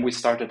Typeform, we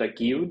started a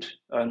guild,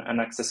 an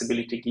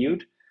accessibility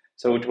guild.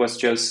 So it was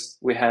just,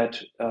 we had,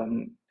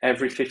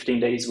 every 15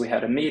 days we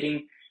had a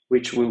meeting,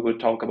 which we would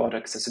talk about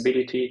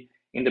accessibility.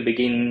 In the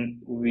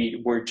beginning,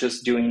 we were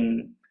just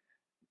doing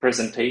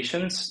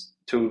presentations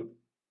to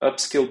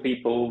upskill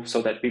people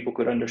so that people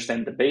could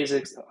understand the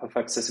basics of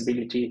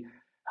accessibility,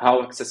 how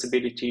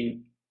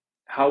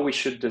we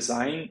should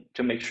design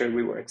to make sure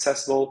we were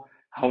accessible,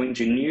 how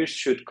engineers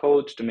should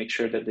code to make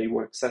sure that they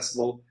were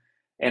accessible.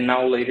 And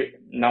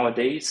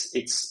nowadays,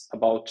 it's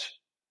about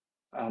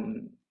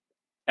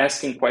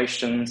asking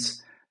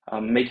questions,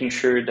 making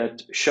sure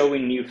that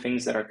showing new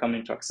things that are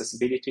coming to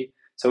accessibility.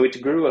 So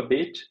it grew a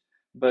bit,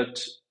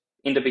 but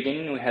in the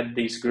beginning, we had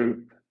this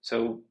group.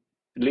 So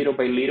little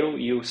by little,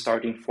 you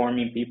start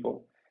informing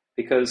people,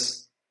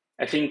 because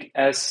I think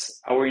as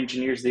our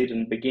engineers did in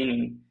the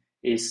beginning,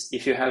 is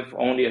if you have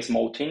only a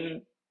small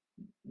team,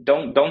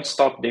 don't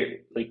stop there.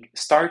 Like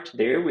start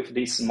there with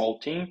this small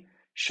team,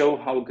 show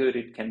how good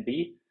it can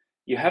be.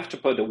 You have to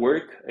put the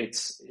work.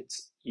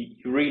 You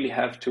really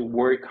have to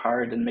work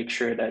hard and make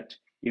sure that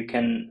you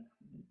can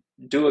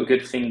do a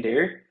good thing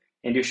there,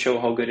 and you show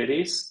how good it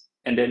is,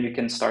 and then you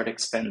can start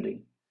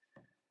expanding.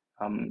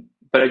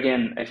 But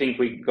again, I think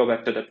we go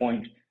back to the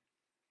point.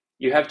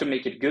 You have to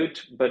make it good,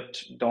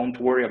 but don't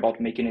worry about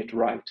making it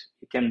right.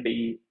 It can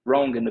be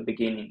wrong in the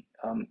beginning.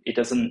 It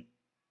doesn't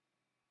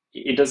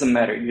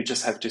matter. You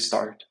just have to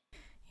start.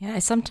 Yeah, I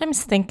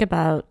sometimes think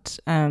about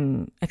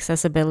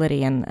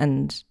accessibility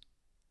and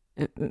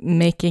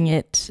making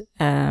it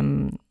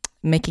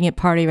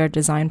part of your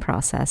design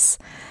process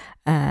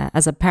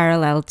as a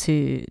parallel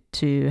to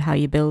how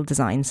you build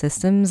design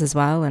systems as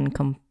well, and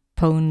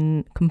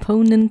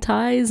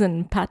componentize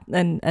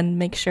and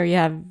make sure you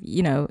have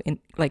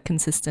like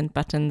consistent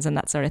buttons and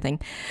that sort of thing,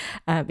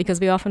 because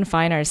we often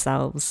find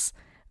ourselves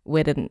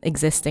with an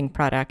existing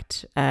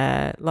product,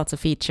 lots of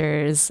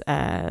features,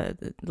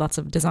 lots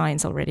of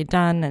designs already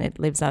done, and it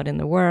lives out in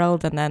the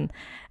world, and then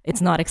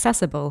it's not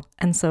accessible.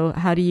 And so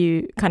how do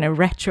you kind of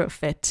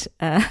retrofit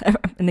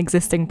an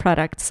existing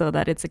product so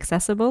that it's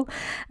accessible?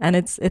 And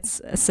it's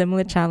a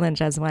similar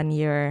challenge as when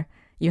you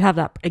have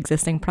that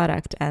existing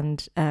product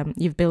and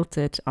you've built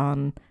it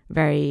on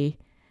very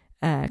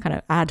kind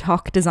of ad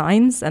hoc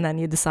designs, and then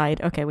you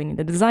decide, okay, we need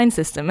a design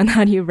system, and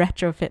how do you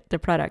retrofit the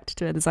product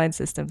to a design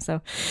system?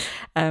 So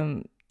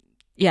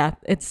yeah,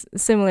 it's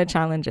similar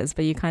challenges,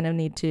 but you kind of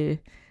need to,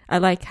 I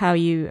like how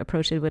you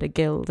approach it with a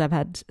guild. I've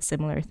had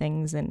similar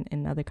things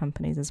in other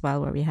companies as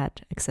well, where we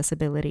had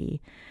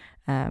accessibility,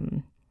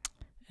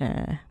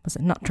 was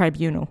it not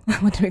tribunal?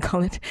 What do we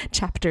call it?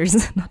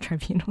 Chapters, not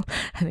tribunal.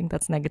 I think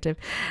that's negative.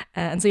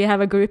 And so you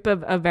have a group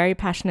of very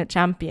passionate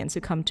champions who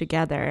come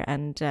together,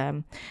 and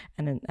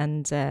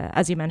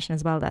as you mentioned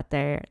as well, that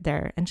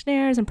they're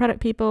engineers and product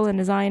people and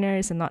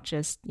designers, and not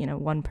just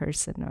one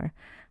person or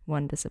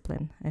one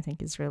discipline. I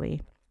think is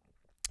really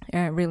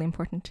really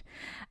important.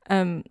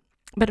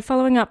 But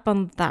following up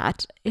on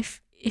that,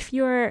 if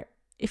you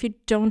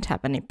don't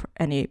have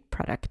any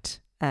product,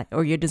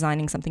 or you're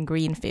designing something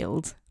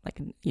greenfield, like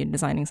you're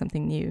designing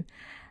something new,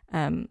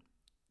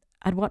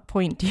 at what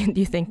point do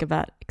you think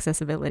about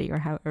accessibility, or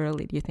how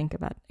early do you think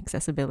about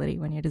accessibility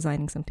when you're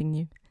designing something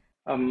new?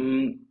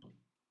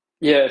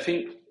 Yeah, I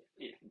think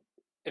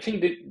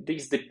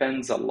this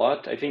depends a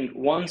lot. I think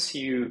once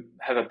you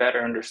have a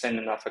better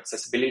understanding of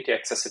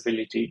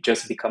accessibility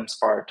just becomes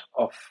part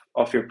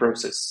of your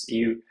process.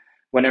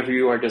 Whenever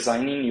you are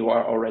designing, you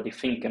are already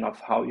thinking of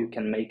how you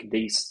can make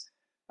these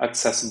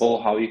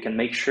accessible, how you can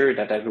make sure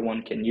that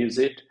everyone can use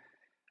it.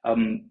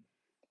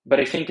 But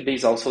I think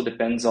this also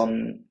depends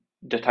on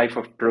the type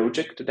of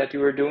project that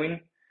you are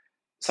doing.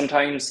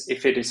 Sometimes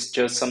if it is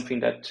just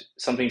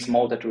something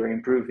small that we're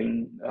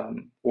improving,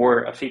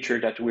 or a feature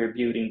that we're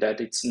building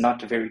that it's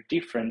not very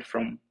different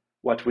from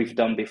what we've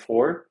done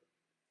before,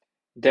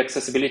 the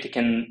accessibility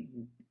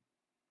can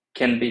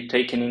be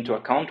taken into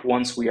account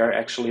once we are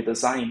actually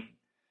designing.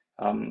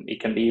 It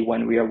can be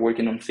when we are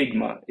working on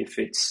Figma, if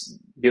it's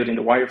building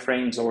the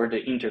wireframes or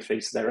the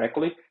interface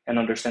directly, and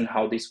understand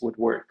how this would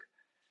work.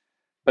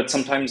 But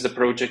sometimes the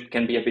project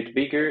can be a bit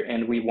bigger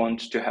and we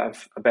want to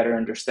have a better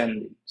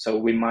understanding. So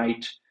we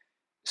might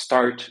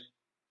start,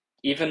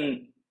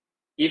 even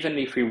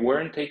if we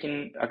weren't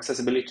taking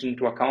accessibility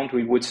into account,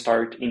 we would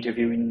start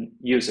interviewing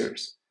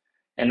users.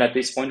 And at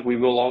this point, we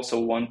will also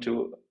want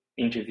to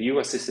interview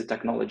assistive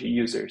technology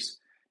users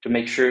to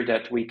make sure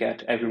that we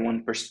get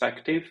everyone's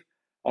perspective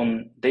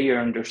on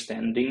their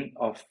understanding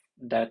of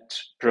that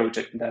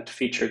project, that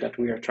feature that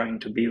we are trying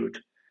to build.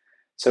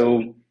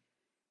 So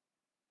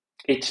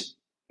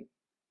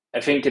I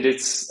think it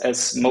is,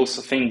 as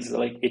most things,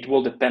 like it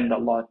will depend a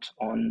lot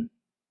on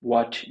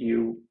what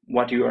you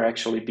are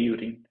actually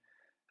building.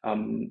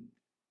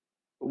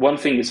 One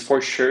thing is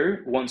for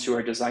sure, once you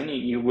are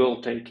designing, you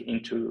will take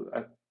into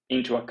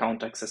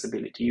account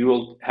accessibility. You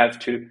will have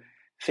to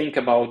think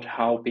about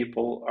how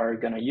people are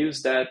going to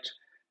use that,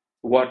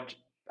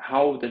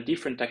 how the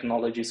different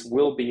technologies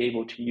will be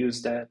able to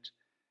use that,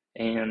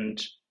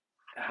 and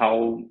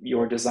how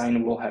your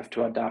design will have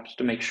to adapt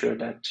to make sure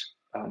that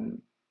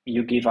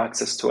you give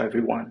access to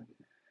everyone.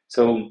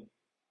 So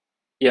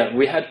yeah,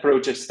 we had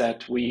projects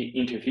that we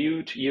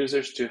interviewed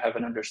users to have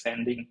an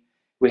understanding.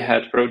 We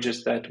had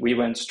projects that we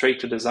went straight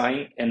to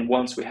design, and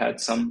once we had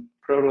some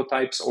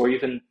prototypes or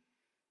even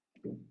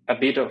a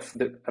bit of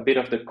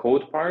the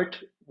code part,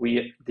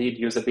 we did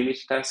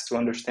usability tests to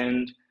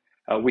understand.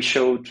 We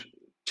showed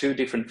 2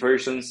 different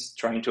versions,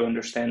 trying to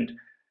understand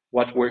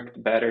what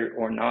worked better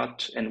or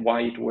not and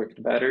why it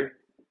worked better.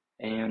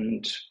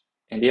 And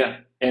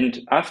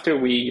after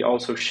we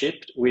also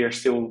shipped, we are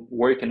still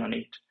working on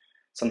it.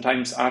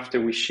 Sometimes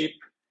after we ship,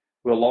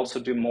 we'll also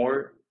do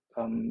more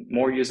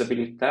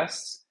usability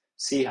tests,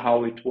 see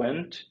how it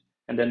went,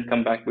 and then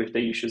come back with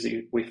the issues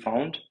we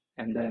found,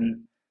 and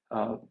then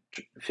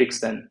fix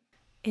them.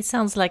 It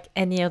sounds like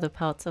any other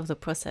parts of the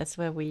process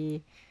where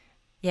we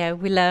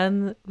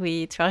learn,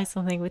 we try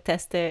something, we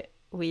test it,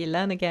 we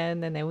learn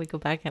again, and then we go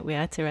back and we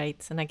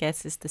iterate. And I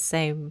guess it's the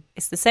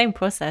same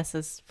process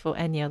as for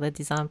any other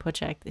design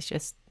project. It's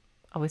just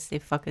obviously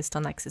focused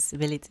on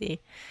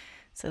accessibility.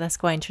 So that's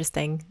quite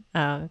interesting,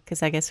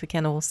 because I guess we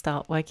can all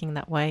start working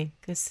that way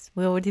because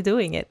we're already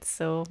doing it.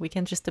 So we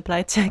can just apply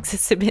it to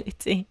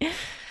accessibility.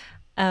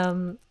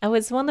 I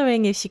was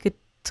wondering if you could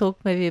talk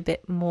maybe a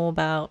bit more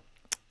about,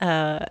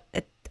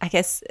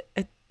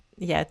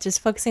 just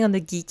focusing on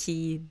the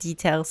geeky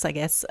details, I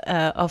guess,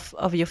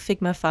 of your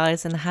Figma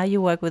files and how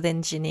you work with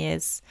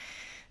engineers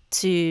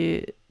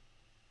to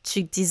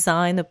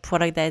design a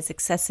product that is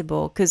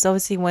accessible. Because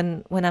obviously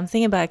when I'm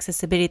thinking about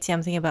accessibility,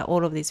 I'm thinking about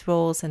all of these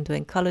roles and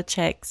doing color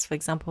checks, for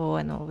example,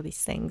 and all of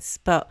these things.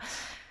 But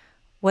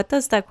what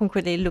does that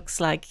concretely looks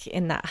like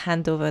in that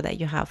handover that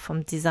you have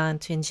from design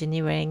to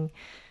engineering?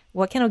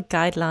 What kind of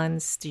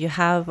guidelines do you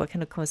have? What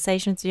kind of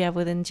conversations do you have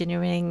with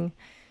engineering?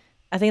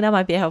 I think that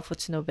might be helpful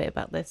to know a bit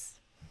about this.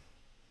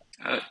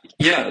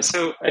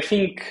 So I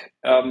think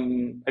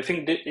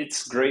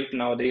it's great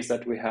nowadays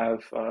that we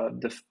have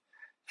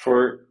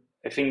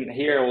I think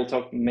here I will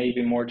talk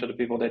maybe more to the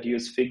people that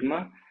use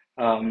Figma.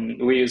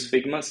 We use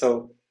Figma,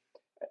 so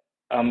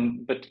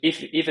but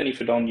even if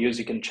you don't use,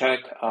 you can check.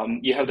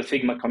 You have the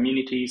Figma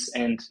communities,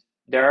 and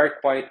there are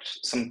quite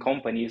some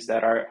companies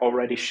that are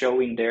already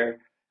showing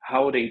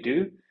how they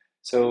do.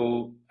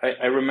 So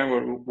I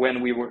remember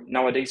when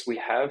nowadays we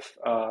have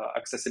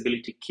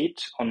accessibility kit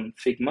on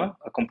Figma,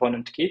 a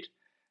component kit,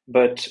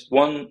 but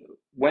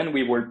when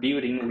we were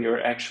building, we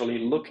were actually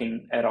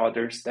looking at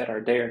others that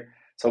are there.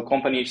 So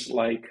companies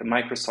like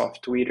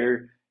Microsoft,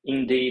 Twitter,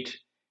 Indeed,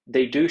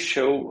 they do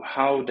show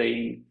how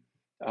they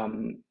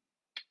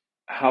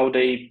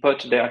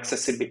put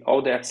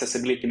all the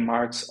accessibility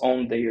marks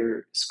on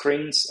their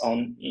screens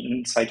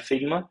inside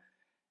Figma,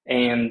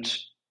 and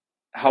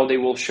how they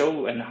will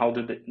show and how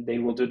they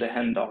will do the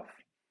handoff.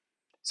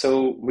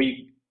 So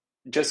we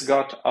just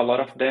got a lot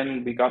of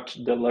them. We got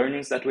the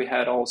learnings that we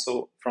had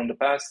also from the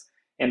past,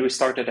 and we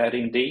started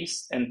adding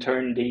these and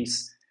turned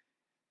these.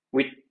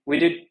 We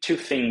did 2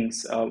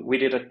 things. We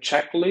did a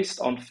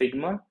checklist on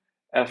Figma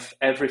of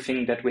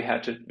everything that we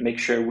had to make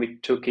sure we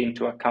took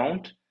into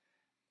account,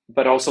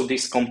 but also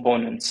these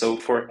components. So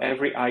for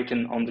every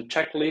item on the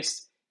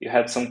checklist, you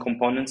had some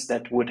components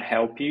that would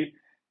help you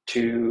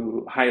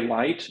to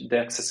highlight the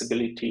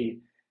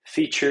accessibility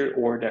feature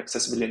or the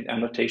accessibility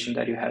annotation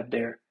that you had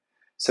there.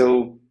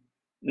 So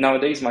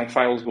nowadays, my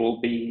files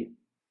will be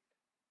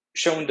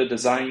showing the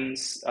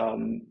designs,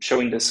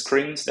 showing the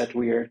screens that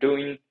we are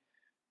doing,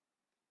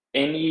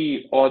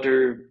 any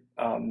other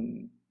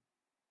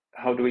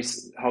how do we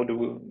how do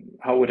we,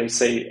 how would I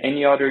say,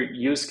 any other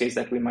use case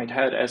that we might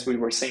have, as we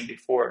were saying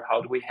before.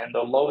 How do we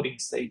handle loading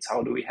states?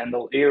 How do we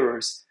handle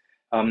errors?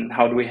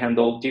 How do we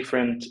handle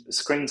different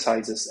screen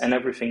sizes and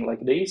everything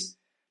like this?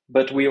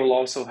 But we will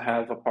also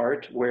have a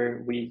part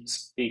where we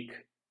speak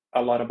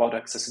a lot about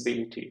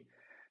accessibility.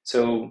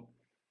 So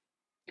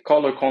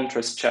color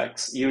contrast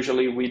checks,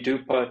 usually we do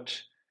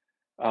put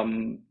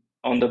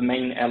on the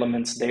main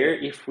elements there.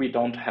 If we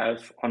don't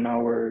have on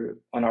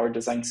our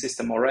design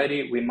system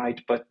already, we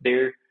might put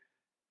there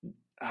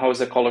how's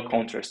the color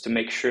contrast to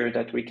make sure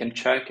that we can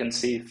check and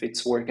see if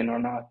it's working or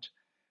not.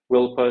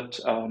 We'll put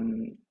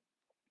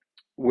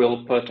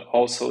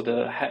also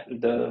the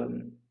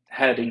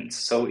headings.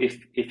 So if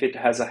it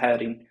has a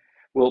heading,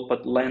 we'll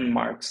put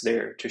landmarks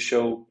there to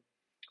show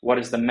what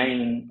is the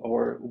main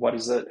or what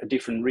is a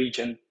different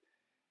region.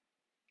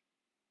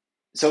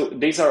 So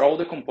these are all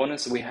the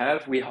components we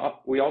have. We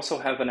also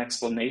have an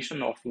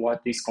explanation of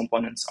what these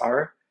components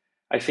are.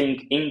 I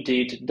think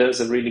Indeed does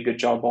a really good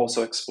job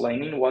also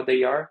explaining what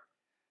they are.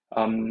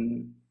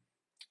 And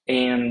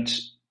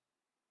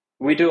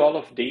we do all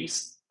of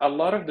these. A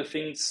lot of the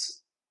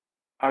things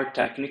are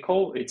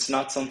technical. It's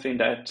not something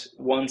that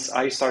once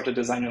I started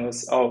designing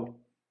was, oh,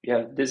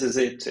 yeah, this is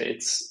it.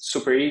 It's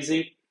super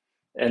easy,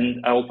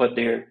 and I'll put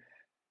there.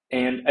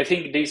 And I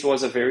think this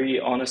was a very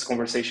honest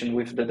conversation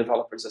with the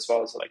developers as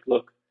well. It's like,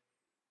 look,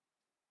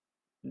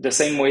 the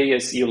same way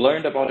as you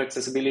learned about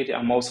accessibility,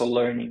 I'm also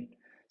learning.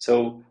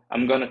 So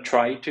I'm going to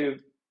try to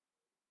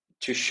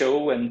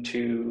show and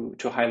to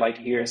highlight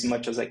here as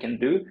much as I can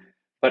do.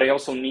 But I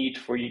also need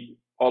for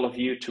all of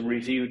you to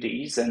review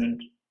these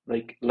and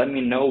like let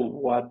me know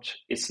what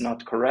is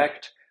not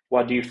correct.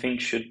 What do you think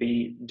should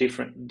be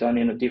done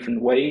in a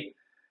different way?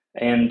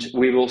 And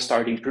we will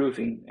start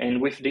improving.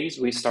 And with these,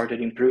 we started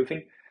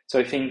improving. So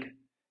I think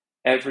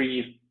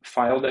every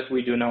file that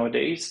we do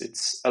nowadays,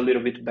 it's a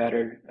little bit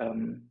better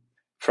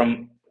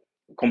from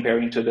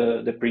comparing to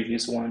the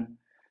previous one.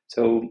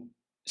 So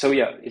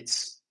yeah,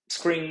 it's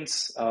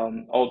screens,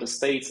 all the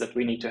states that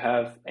we need to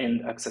have,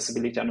 and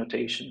accessibility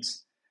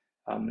annotations.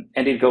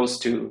 And it goes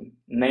to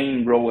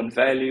name, row, and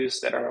values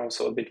that are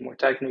also a bit more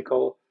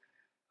technical,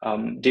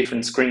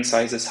 different screen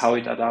sizes, how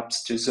it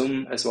adapts to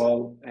Zoom as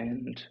well,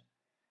 and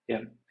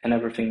yeah, and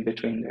everything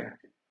between there.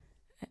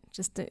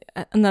 Just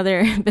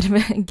another bit of a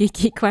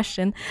geeky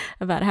question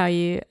about how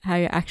you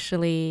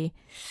actually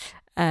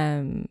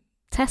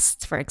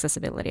test for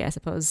accessibility, I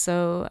suppose.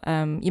 So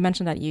you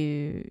mentioned that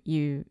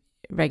you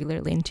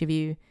regularly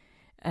interview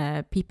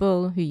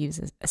people who use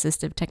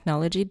assistive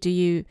technology. Do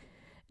you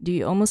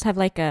almost have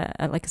like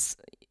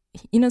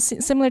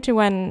similar to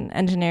when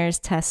engineers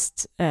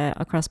test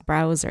across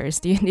browsers?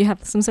 Do you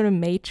have some sort of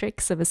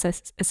matrix of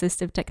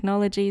assistive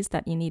technologies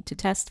that you need to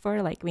test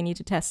for? Like we need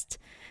to test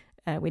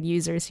with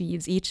users who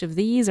use each of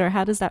these, or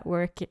how does that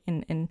work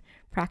in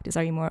practice?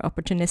 Are you more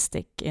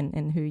opportunistic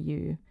in who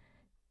you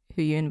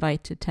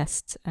invite to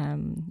test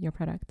your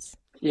products?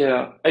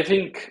 Yeah, I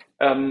think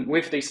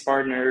with this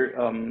partner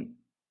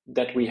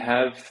that we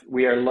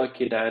are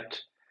lucky that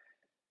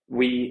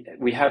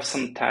we have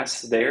some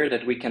tasks there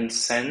that we can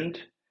send,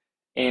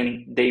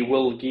 and they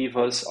will give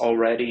us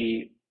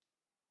already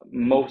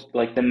most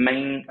like the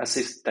main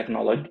assist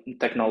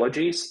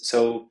technologies.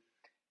 So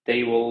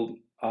they will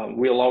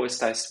we'll always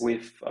test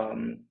with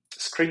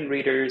screen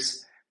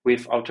readers,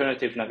 with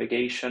alternative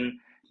navigation.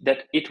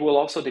 That it will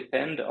also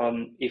depend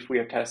on if we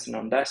are testing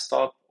on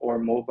desktop or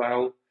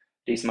mobile.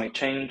 These might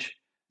change.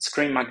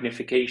 Screen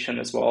magnification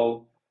as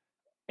well.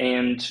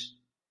 And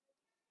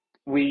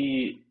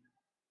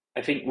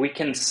I think we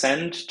can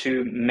send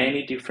to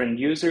many different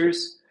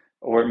users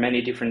or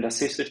many different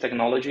assistive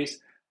technologies,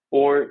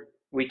 or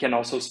we can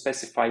also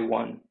specify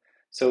one.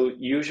 So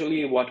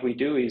usually what we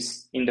do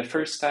is in the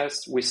first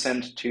test, we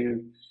send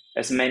to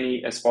as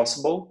many as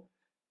possible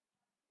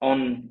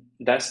on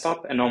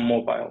desktop and on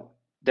mobile.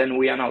 Then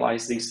we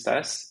analyze these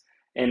tests.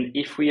 And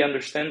if we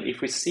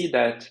see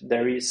that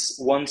there is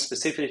one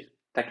specific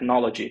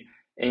technology,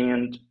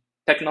 and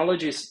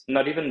technology is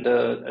not even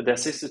the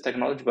assistive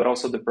technology, but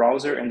also the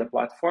browser and the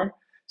platform.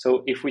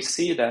 So if we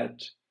see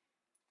that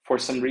for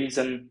some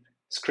reason,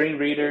 screen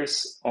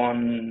readers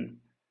on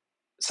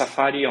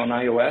Safari on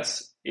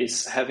iOS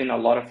is having a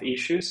lot of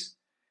issues,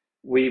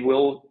 we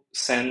will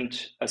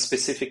send a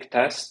specific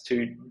test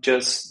to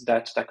just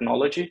that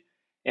technology.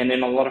 And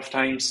then a lot of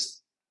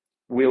times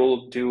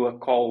we'll do a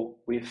call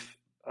with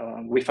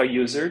a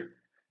user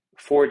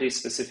for this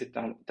specific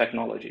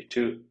technology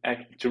to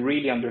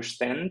really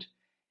understand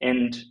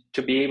and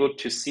to be able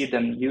to see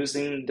them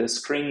using the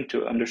screen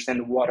to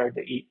understand what are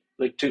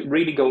to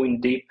really go in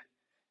deep,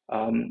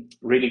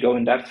 really go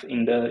in depth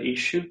in the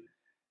issue,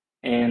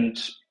 and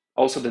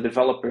also the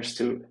developers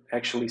to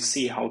actually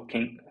see how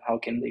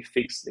can they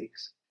fix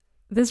this.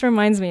 This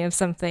reminds me of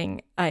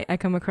something I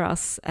come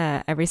across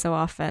every so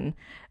often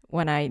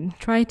when I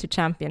try to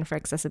champion for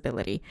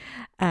accessibility.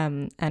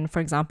 And for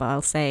example,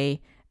 I'll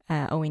say,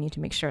 oh, we need to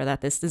make sure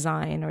that this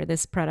design or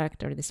this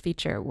product or this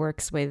feature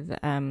works with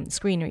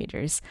screen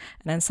readers.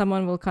 And then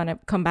someone will kind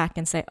of come back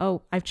and say,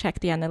 oh, I've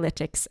checked the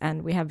analytics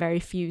and we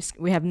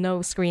have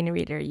no screen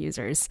reader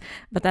users.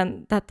 But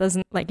then that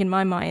doesn't, like, in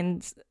my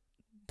mind,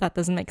 that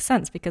doesn't make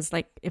sense, because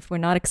like if we're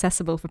not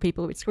accessible for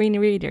people with screen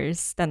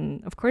readers,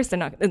 then of course they're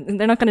not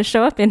going to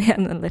show up in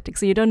analytics.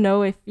 So you don't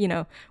know if,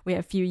 we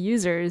have few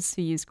users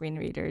who use screen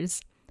readers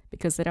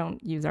because they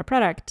don't use our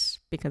product,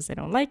 because they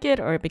don't like it,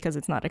 or because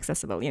it's not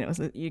accessible,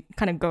 so you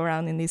kind of go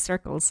around in these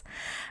circles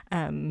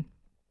of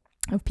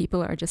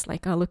people are just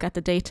like, oh, look at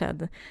the data,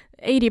 the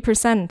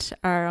 80%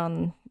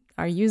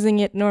 are using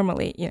it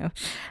normally,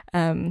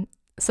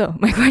 so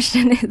my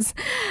question is,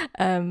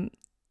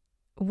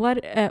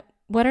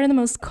 what are the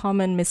most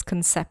common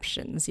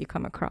misconceptions you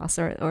come across,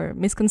 or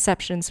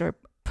misconceptions or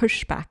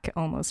pushback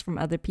almost from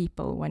other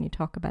people when you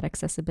talk about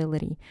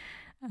accessibility,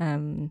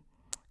 and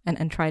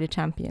try to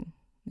champion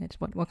it?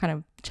 What kind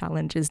of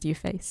challenges do you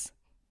face?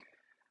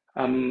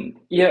 So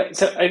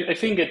I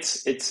think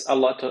it's a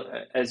lot of,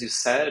 as you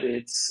said,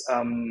 it's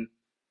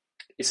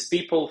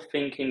people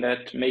thinking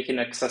that making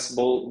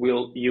accessible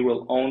you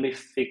will only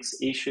fix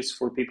issues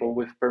for people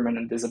with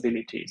permanent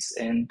disabilities,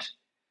 and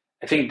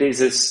I think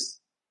this is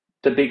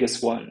the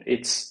biggest one.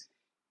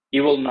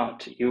 You will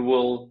not. You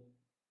will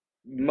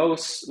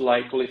most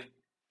likely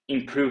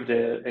improve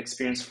the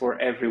experience for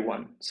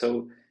everyone.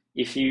 So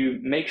if you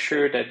make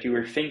sure that you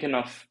are thinking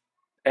of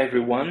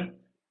everyone,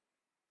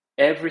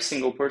 every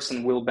single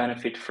person will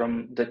benefit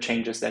from the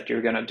changes that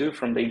you're going to do,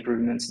 from the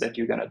improvements that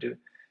you're going to do.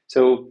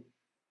 So,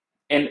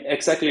 and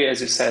exactly as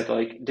you said,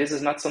 like, this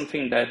is not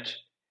something that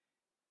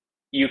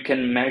you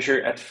can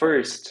measure at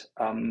first.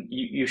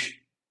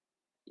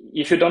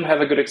 If you don't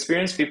have a good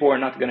experience, people are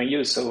not going to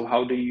use. So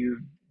how do you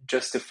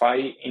justify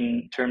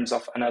in terms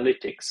of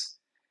analytics?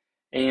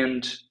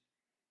 And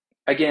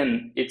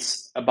again,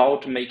 it's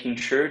about making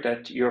sure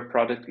that your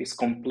product is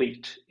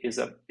complete, is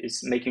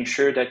making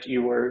sure that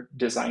you are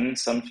designing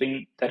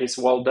something that is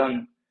well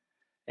done.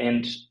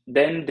 And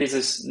then this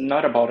is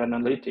not about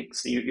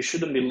analytics. You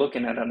shouldn't be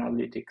looking at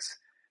analytics.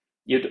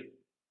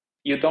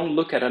 You don't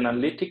look at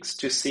analytics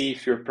to see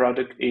if your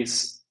product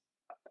is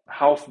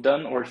half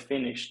done or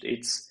finished.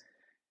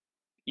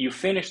 You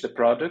finish the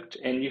product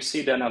and you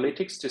see the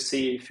analytics to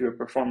see if you're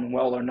performing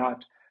well or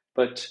not.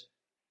 But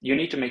you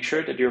need to make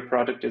sure that your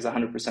product is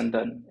 100%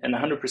 done. And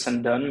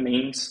 100% done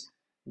means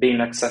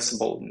being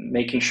accessible,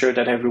 making sure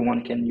that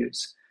everyone can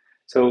use.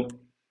 So,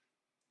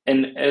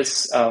 and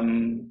as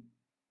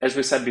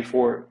we said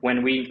before,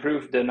 when we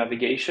improved the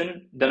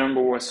navigation, the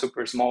number was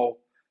super small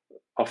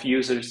of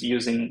users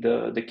using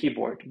the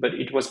keyboard, but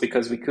it was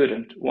because we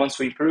couldn't. Once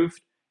we improved,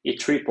 it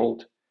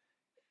tripled.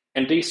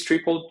 And this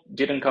triple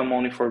didn't come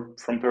only from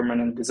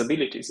permanent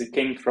disabilities. It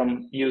came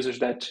from users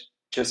that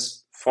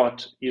just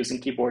thought using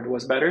keyboard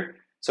was better.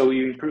 So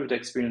you improve the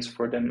experience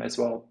for them as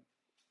well.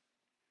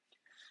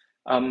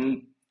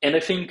 And I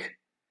think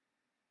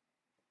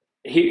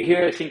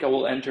here I think I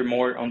will enter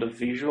more on the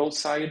visual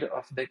side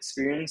of the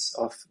experience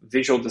of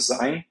visual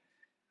design.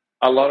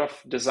 A lot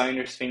of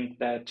designers think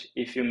that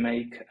if you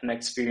make an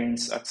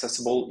experience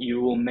accessible,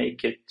 you will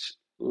make it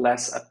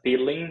less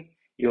appealing.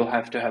 You'll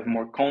have to have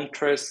more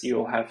contrast.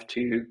 You'll have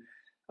to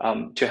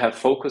have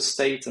focus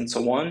states and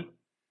so on.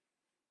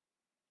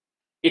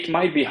 It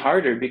might be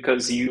harder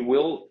because you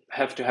will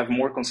have to have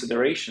more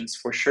considerations,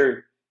 for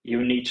sure.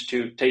 You need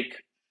to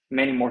take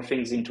many more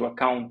things into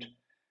account.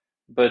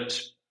 But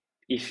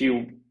if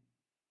you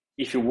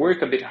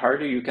work a bit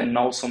harder, you can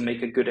also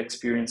make a good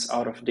experience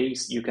out of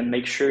this. You can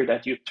make sure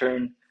that you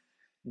turn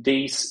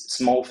these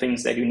small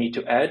things that you need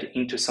to add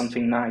into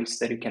something nice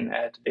that you can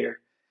add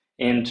there.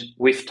 And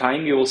with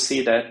time, you will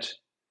see that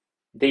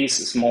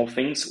these small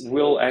things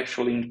will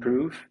actually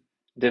improve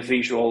the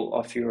visual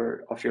of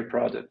your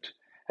product.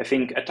 I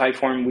think at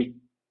Typeform, we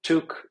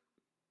took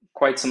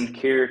quite some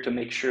care to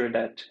make sure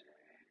that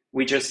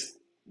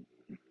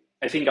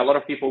I think a lot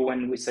of people,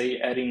 when we say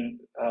adding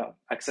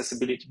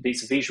accessibility,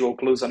 these visual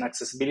clues on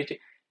accessibility,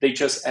 they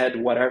just add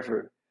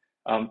whatever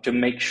to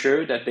make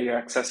sure that they are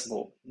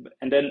accessible.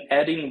 And then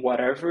adding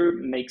whatever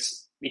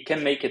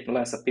can make it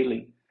less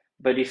appealing.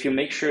 But if you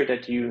make sure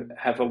that you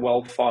have a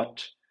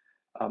well-thought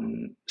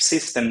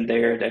system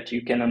there, that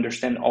you can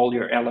understand all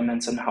your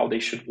elements and how they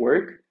should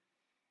work,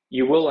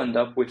 you will end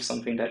up with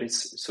something that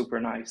is super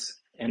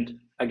nice and,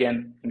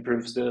 again,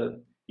 improves the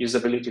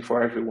usability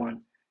for everyone.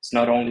 It's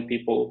not only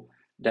people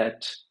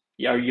that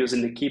are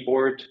using the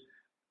keyboard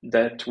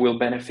that will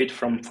benefit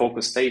from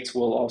focus states,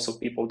 will also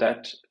people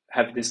that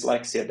have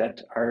dyslexia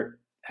that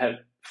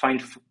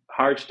find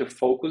hard to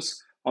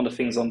focus on the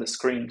things on the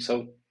screen.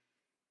 So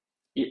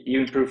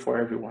you improve for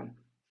everyone.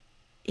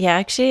 Yeah,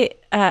 actually,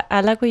 I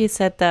like what you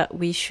said, that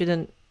we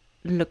shouldn't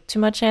look too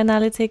much at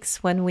analytics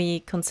when we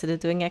consider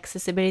doing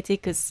accessibility,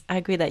 because I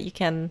agree that you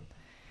can,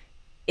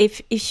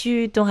 if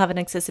you don't have an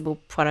accessible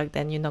product,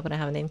 then you're not going to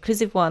have an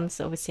inclusive one.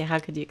 So obviously, how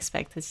could you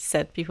expect, as you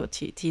said, people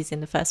to use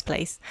in the first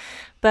place?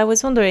 But I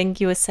was wondering,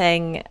 you were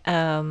saying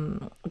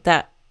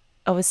that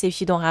obviously if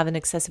you don't have an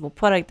accessible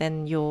product,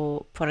 then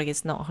your product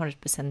is not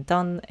 100%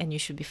 done, and you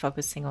should be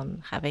focusing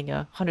on having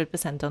a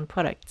 100% done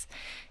product.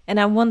 And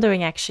I'm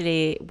wondering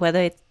actually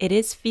whether it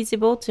is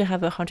feasible to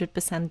have a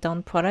 100%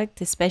 done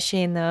product,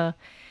 especially in a,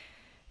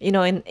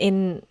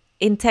 in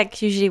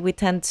tech. Usually we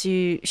tend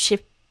to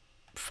shift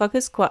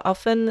focus quite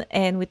often,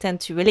 and we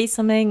tend to release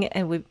something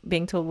and we're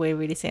being told we're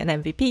releasing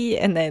an MVP,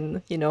 and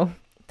then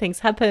things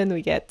happen,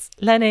 we get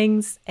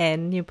learnings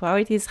and new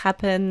priorities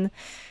happen,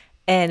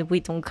 and we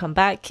don't come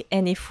back.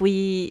 And if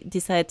we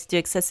decide to do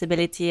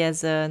accessibility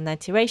as an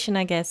iteration,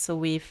 I guess, so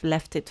we've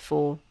left it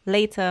for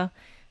later,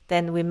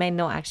 then we may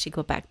not actually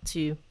go back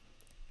to,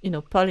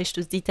 polish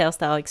those details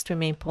that are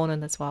extremely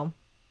important as well.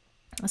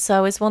 So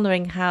I was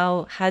wondering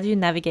how do you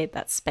navigate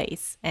that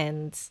space,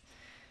 and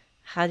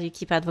how do you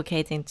keep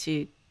advocating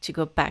to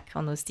go back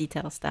on those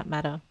details that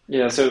matter?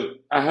 Yeah, so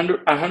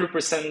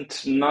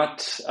 100%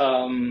 not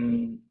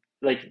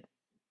like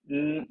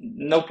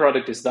no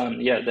product is done.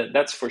 Yeah,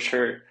 that's for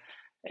sure.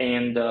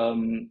 And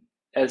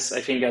as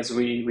I think, as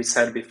we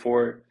said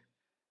before,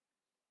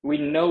 we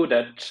know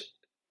that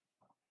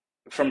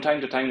from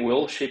time to time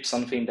we'll ship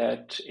something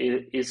that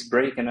is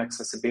breaking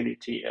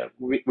accessibility.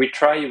 We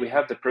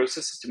have the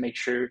processes to make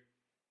sure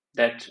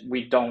that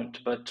we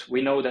don't, but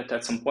we know that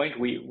at some point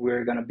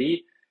we're going to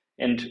be,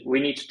 and we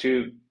need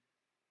to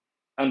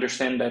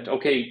understand that,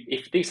 okay,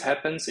 if this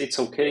happens, it's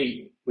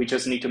okay. We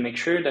just need to make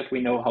sure that we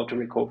know how to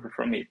recover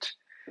from it.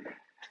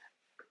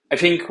 I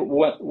think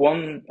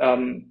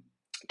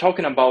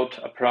talking about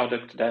a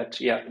product that,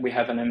 we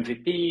have an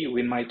MVP,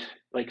 we might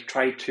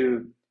try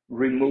to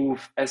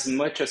remove as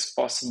much as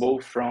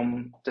possible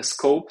from the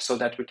scope so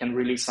that we can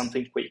release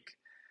something quick.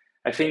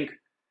 I think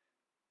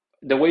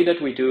the way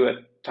that we do at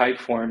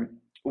Typeform,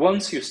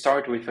 once you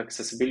start with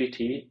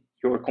accessibility,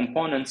 your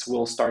components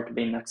will start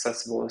being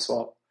accessible as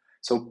well.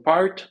 So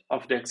part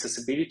of the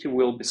accessibility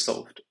will be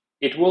solved.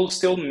 It will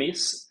still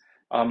miss.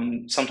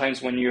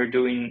 Sometimes when you're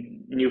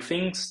doing new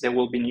things, there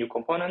will be new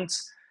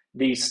components.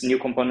 These new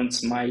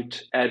components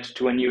might add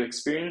to a new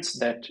experience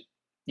that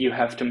you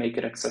have to make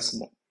it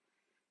accessible.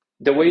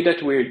 The way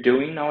that we're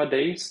doing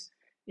nowadays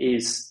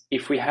is,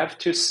 if we have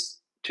to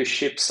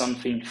ship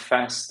something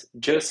fast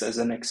just as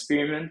an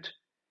experiment,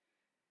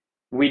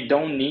 we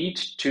don't need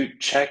to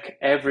check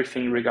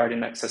everything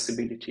regarding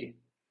accessibility.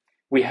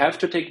 We have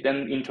to take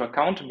them into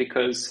account,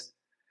 because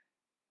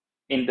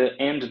in the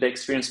end, the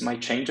experience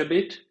might change a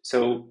bit.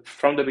 So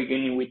from the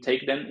beginning, we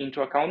take them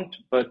into account,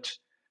 but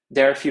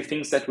there are a few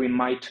things that we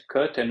might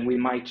cut and we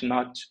might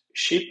not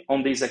ship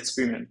on this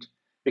experiment,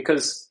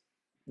 because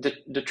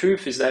the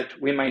truth is that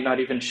we might not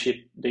even ship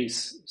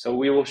these. So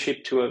we will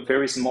ship to a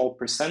very small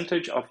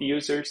percentage of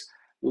users.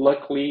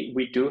 Luckily,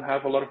 we do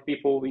have a lot of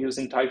people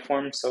using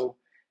Typeform, so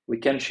we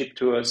can ship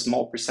to a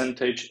small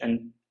percentage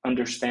and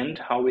understand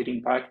how it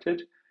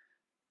impacted.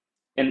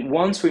 And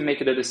once we make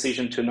the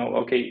decision to know,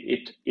 okay,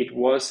 it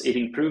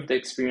improved the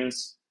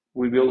experience,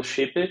 we will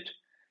ship it,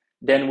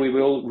 then we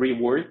will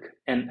rework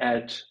and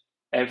add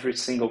every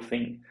single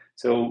thing.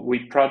 So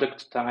we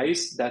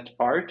productize that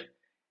part.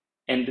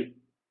 And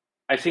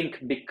I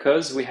think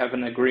because we have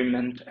an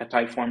agreement at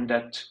Typeform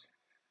that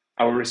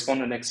our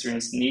respondent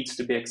experience needs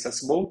to be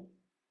accessible,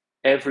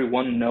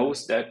 everyone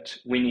knows that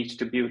we need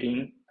to build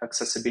in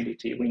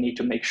accessibility. We need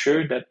to make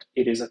sure that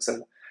it is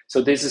accessible.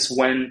 So this is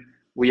when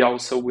we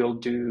also will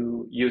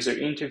do user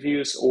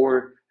interviews,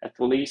 or at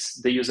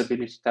least the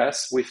usability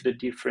tests with the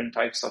different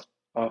types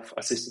of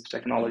assistive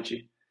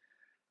technology.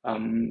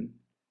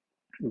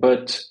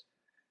 But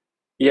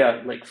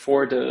yeah,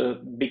 for the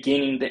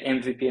beginning, the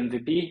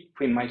MVP,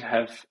 we might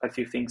have a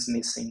few things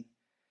missing.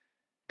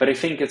 But I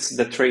think it's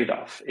the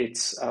trade-off.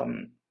 It's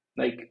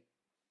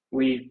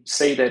we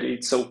say that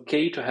it's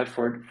okay to have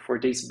for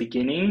this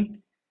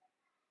beginning,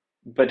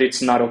 but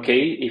it's not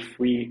okay if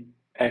we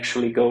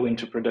actually go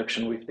into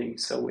production with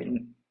these. So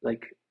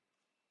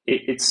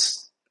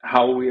it's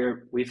how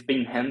we've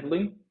been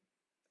handling.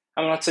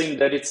 I'm not saying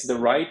that it's the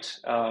right.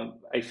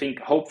 I think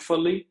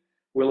hopefully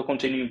we'll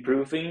continue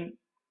improving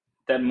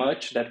that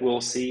much, that we'll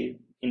see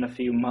in a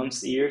few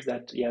months, years,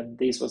 that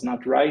this was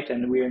not right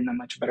and we're in a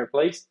much better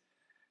place.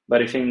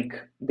 But I think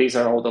these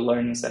are all the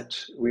learnings that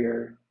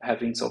we're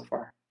having so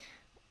far.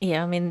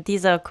 Yeah, I mean,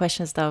 these are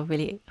questions that are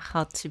really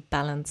hard to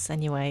balance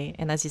anyway.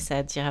 And as you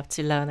said, you have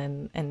to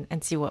learn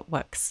and see what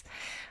works.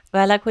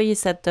 But I like what you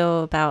said,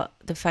 though, about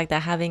the fact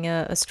that having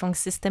a strong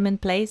system in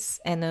place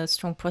and a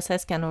strong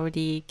process can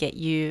already get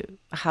you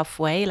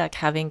halfway. Like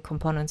having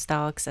components that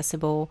are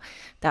accessible,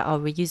 that are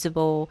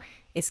reusable,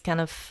 is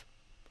kind of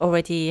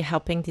already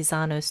helping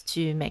designers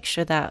to make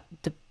sure that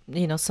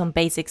some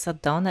basics are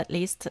done, at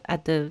least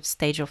at the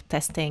stage of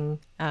testing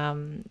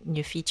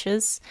new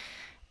features.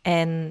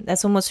 And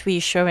that's almost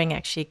reassuring,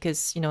 actually,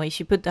 because, if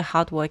you put the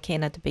hard work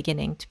in at the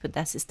beginning to put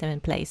that system in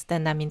place,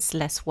 then that means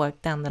less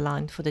work down the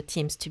line for the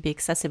teams to be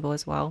accessible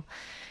as well.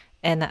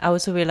 And I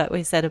also really like what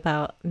you said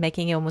about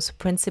making it almost a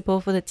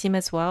principle for the team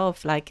as well,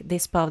 of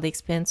this part of the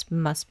experience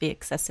must be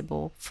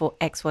accessible for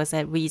X, Y,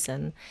 Z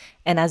reason.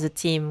 And as a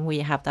team, we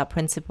have that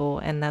principle,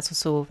 and that's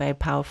also very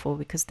powerful,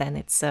 because then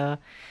it's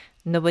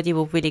nobody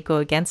will really go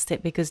against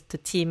it because the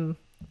team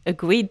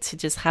agreed to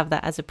just have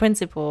that as a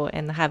principle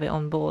and have it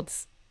on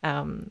boards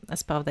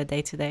as part of their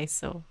day-to-day.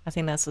 So I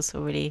think that's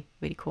also really,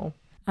 really cool.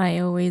 I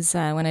always,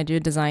 when I do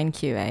design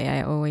QA,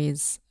 I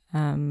always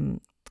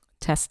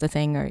test the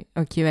thing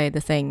or QA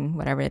the thing,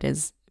 whatever it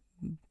is,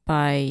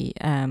 by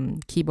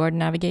keyboard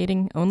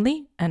navigating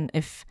only. And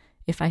if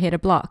I hit a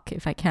block,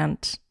 if I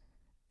can't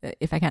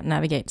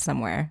navigate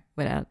somewhere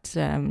without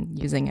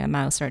using a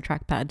mouse or a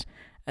trackpad,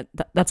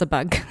 that's a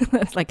bug.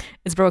 That's like,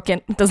 it's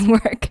broken, it doesn't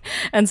work.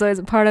 And so as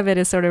part of it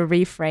is sort of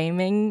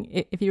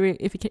reframing.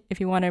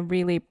 If you want to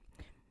really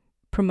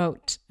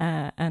promote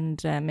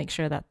and make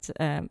sure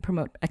that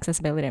promote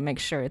accessibility and make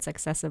sure it's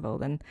accessible,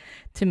 then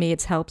to me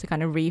it's helped to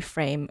kind of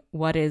reframe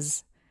what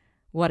is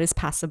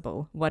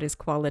passable, what is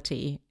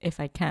quality. If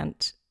I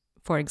can't,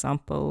 for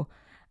example,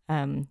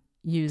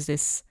 use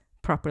this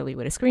properly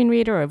with a screen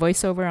reader or a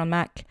voiceover on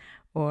Mac,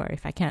 or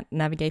if I can't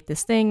navigate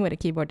this thing with a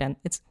keyboard, then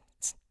it's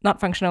not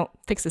functional,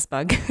 fix this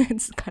bug.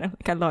 It's kind of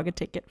like I log a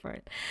ticket for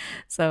it.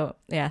 So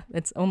yeah,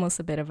 it's almost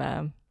a bit of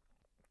a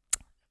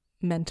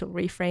mental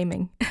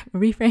reframing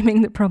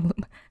the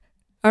problem.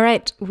 All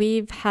right,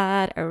 we've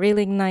had a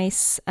really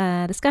nice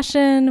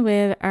discussion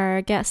with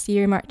our guest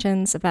Jiri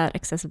Martens about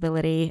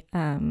accessibility.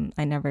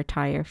 I never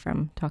tire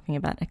from talking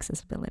about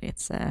accessibility.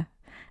 It's a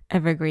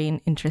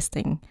evergreen,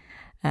 interesting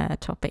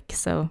topic.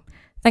 So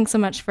thanks so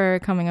much for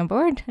coming on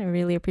board. I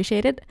really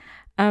appreciate it.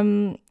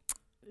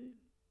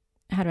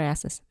 How do I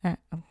ask this?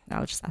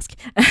 I'll just ask.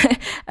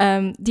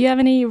 Do you have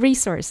any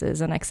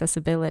resources on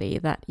accessibility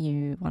that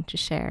you want to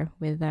share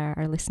with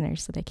our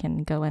listeners so they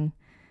can go and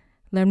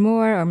learn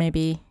more, or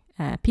maybe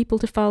people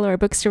to follow or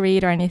books to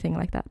read or anything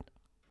like that?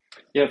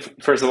 Yeah,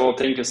 first of all,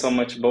 thank you so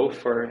much both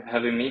for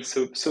having me.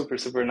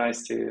 Super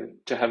nice to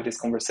have this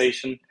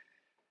conversation.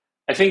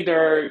 I think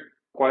there are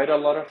quite a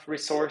lot of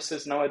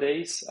resources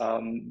nowadays,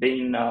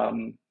 being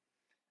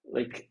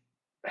like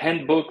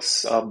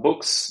handbooks,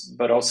 books,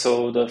 but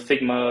also the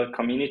Figma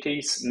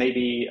communities.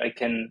 Maybe I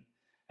can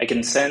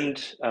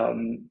send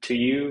to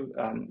you,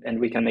 and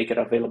we can make it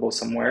available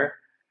somewhere,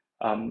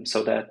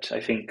 so that I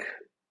think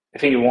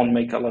it won't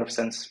make a lot of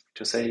sense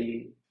to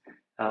say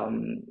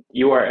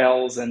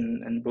URLs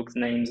and book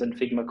names and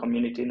Figma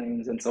community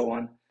names and so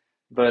on.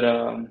 But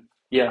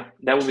yeah,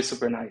 that would be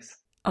super nice.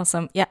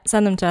 Awesome. Yeah,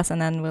 send them to us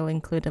and then we'll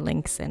include the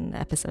links in the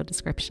episode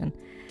description.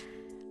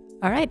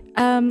 All right.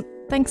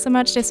 Thanks so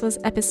much. This was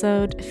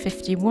episode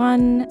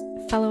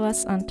 51. Follow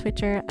us on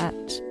Twitter at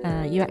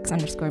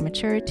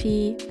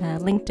UX_maturity,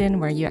 LinkedIn,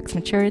 we're UX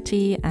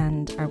Maturity,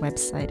 and our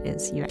website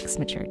is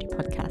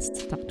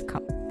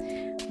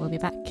uxmaturitypodcast.com. We'll be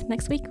back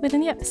next week with a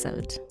new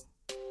episode.